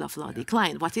against rule of law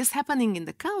decline. What is happening in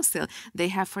the Council? They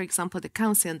have, for example, the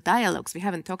Council dialogues. We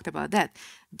haven't talked about that.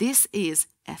 This is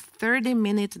a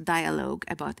 30-minute dialogue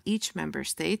about each member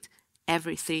state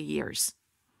every 3 years.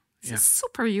 It's a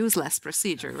super useless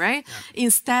procedure, right?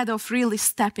 Instead of really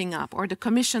stepping up, or the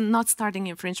Commission not starting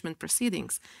infringement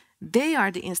proceedings. They are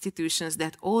the institutions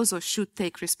that also should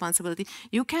take responsibility.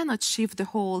 You cannot shift the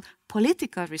whole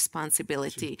political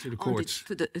responsibility to the courts,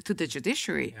 to the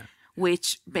judiciary,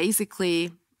 which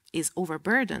basically is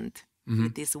overburdened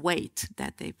with this weight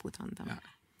that they put on them.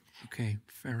 Okay,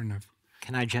 fair enough.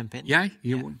 Can I jump in?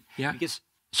 Because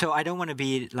so I don't want to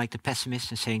be like the pessimist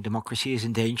and saying democracy is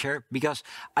in danger, because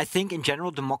I think in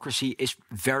general democracy is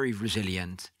very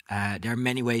resilient. There are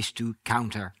many ways to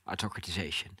counter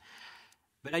autocratization.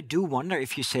 But I do wonder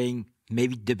if you're saying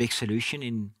maybe the big solution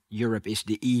in Europe is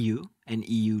the EU and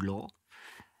EU law.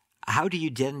 How do you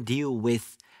then deal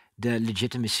with the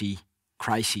legitimacy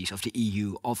crises of the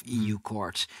EU, of EU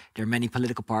courts. There are many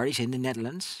political parties in the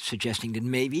Netherlands suggesting that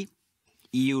maybe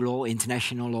EU law,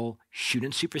 international law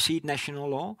shouldn't supersede national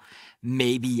law.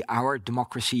 Maybe our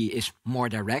democracy is more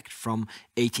direct, from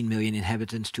 18 million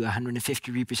inhabitants to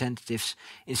 150 representatives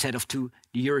instead of to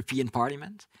the European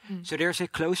Parliament. So there's a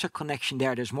closer connection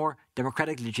there. There's more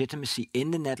democratic legitimacy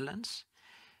in the Netherlands.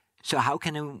 So how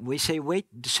can we say, wait,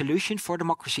 the solution for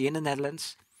democracy in the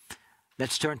Netherlands,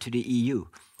 let's turn to the EU?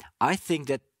 I think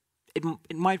that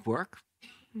it might work,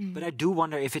 but I do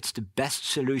wonder if it's the best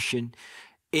solution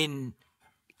in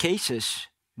cases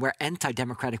where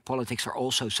anti-democratic politics are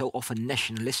also so often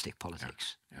nationalistic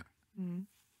politics.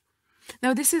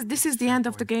 Now, this is the end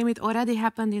of the game. It already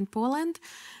happened in Poland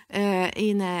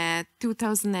in a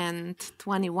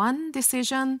 2021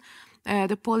 decision.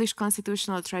 The Polish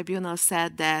Constitutional Tribunal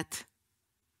said that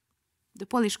the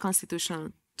Polish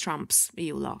Constitution trumps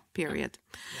EU law, period.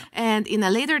 And in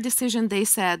a later decision, they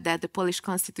said that the Polish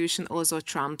Constitution also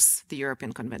trumps the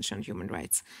European Convention on Human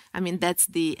Rights. I mean, that's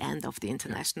the end of the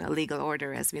international legal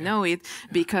order as we know it,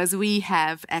 because we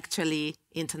have actually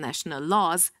international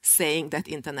laws saying that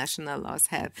international laws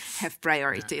have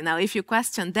priority. Now, if you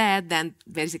question that, then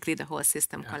basically the whole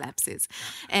system collapses.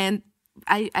 And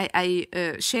I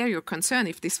share your concern,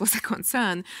 if this was a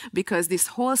concern, because this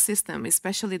whole system,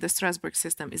 especially the Strasbourg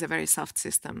system, is a very soft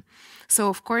system. So,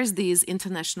 of course, these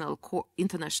international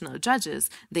judges,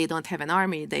 they don't have an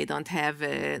army, they don't have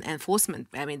an enforcement.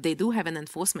 I mean, they do have an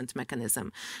enforcement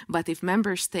mechanism. But if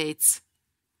member states'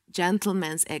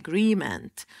 gentleman's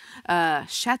agreement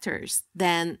shatters,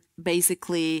 then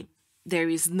basically there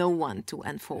is no one to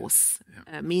enforce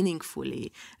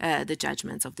meaningfully the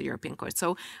judgments of the European Court.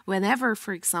 So whenever,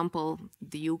 for example,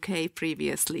 the UK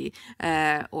previously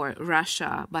or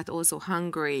Russia, but also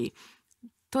Hungary,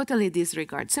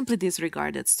 simply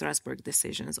disregarded Strasbourg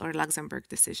decisions or Luxembourg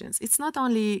decisions, it's not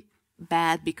only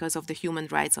bad because of the human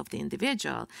rights of the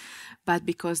individual, but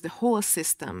because the whole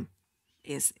system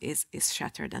is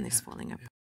shattered and is falling apart.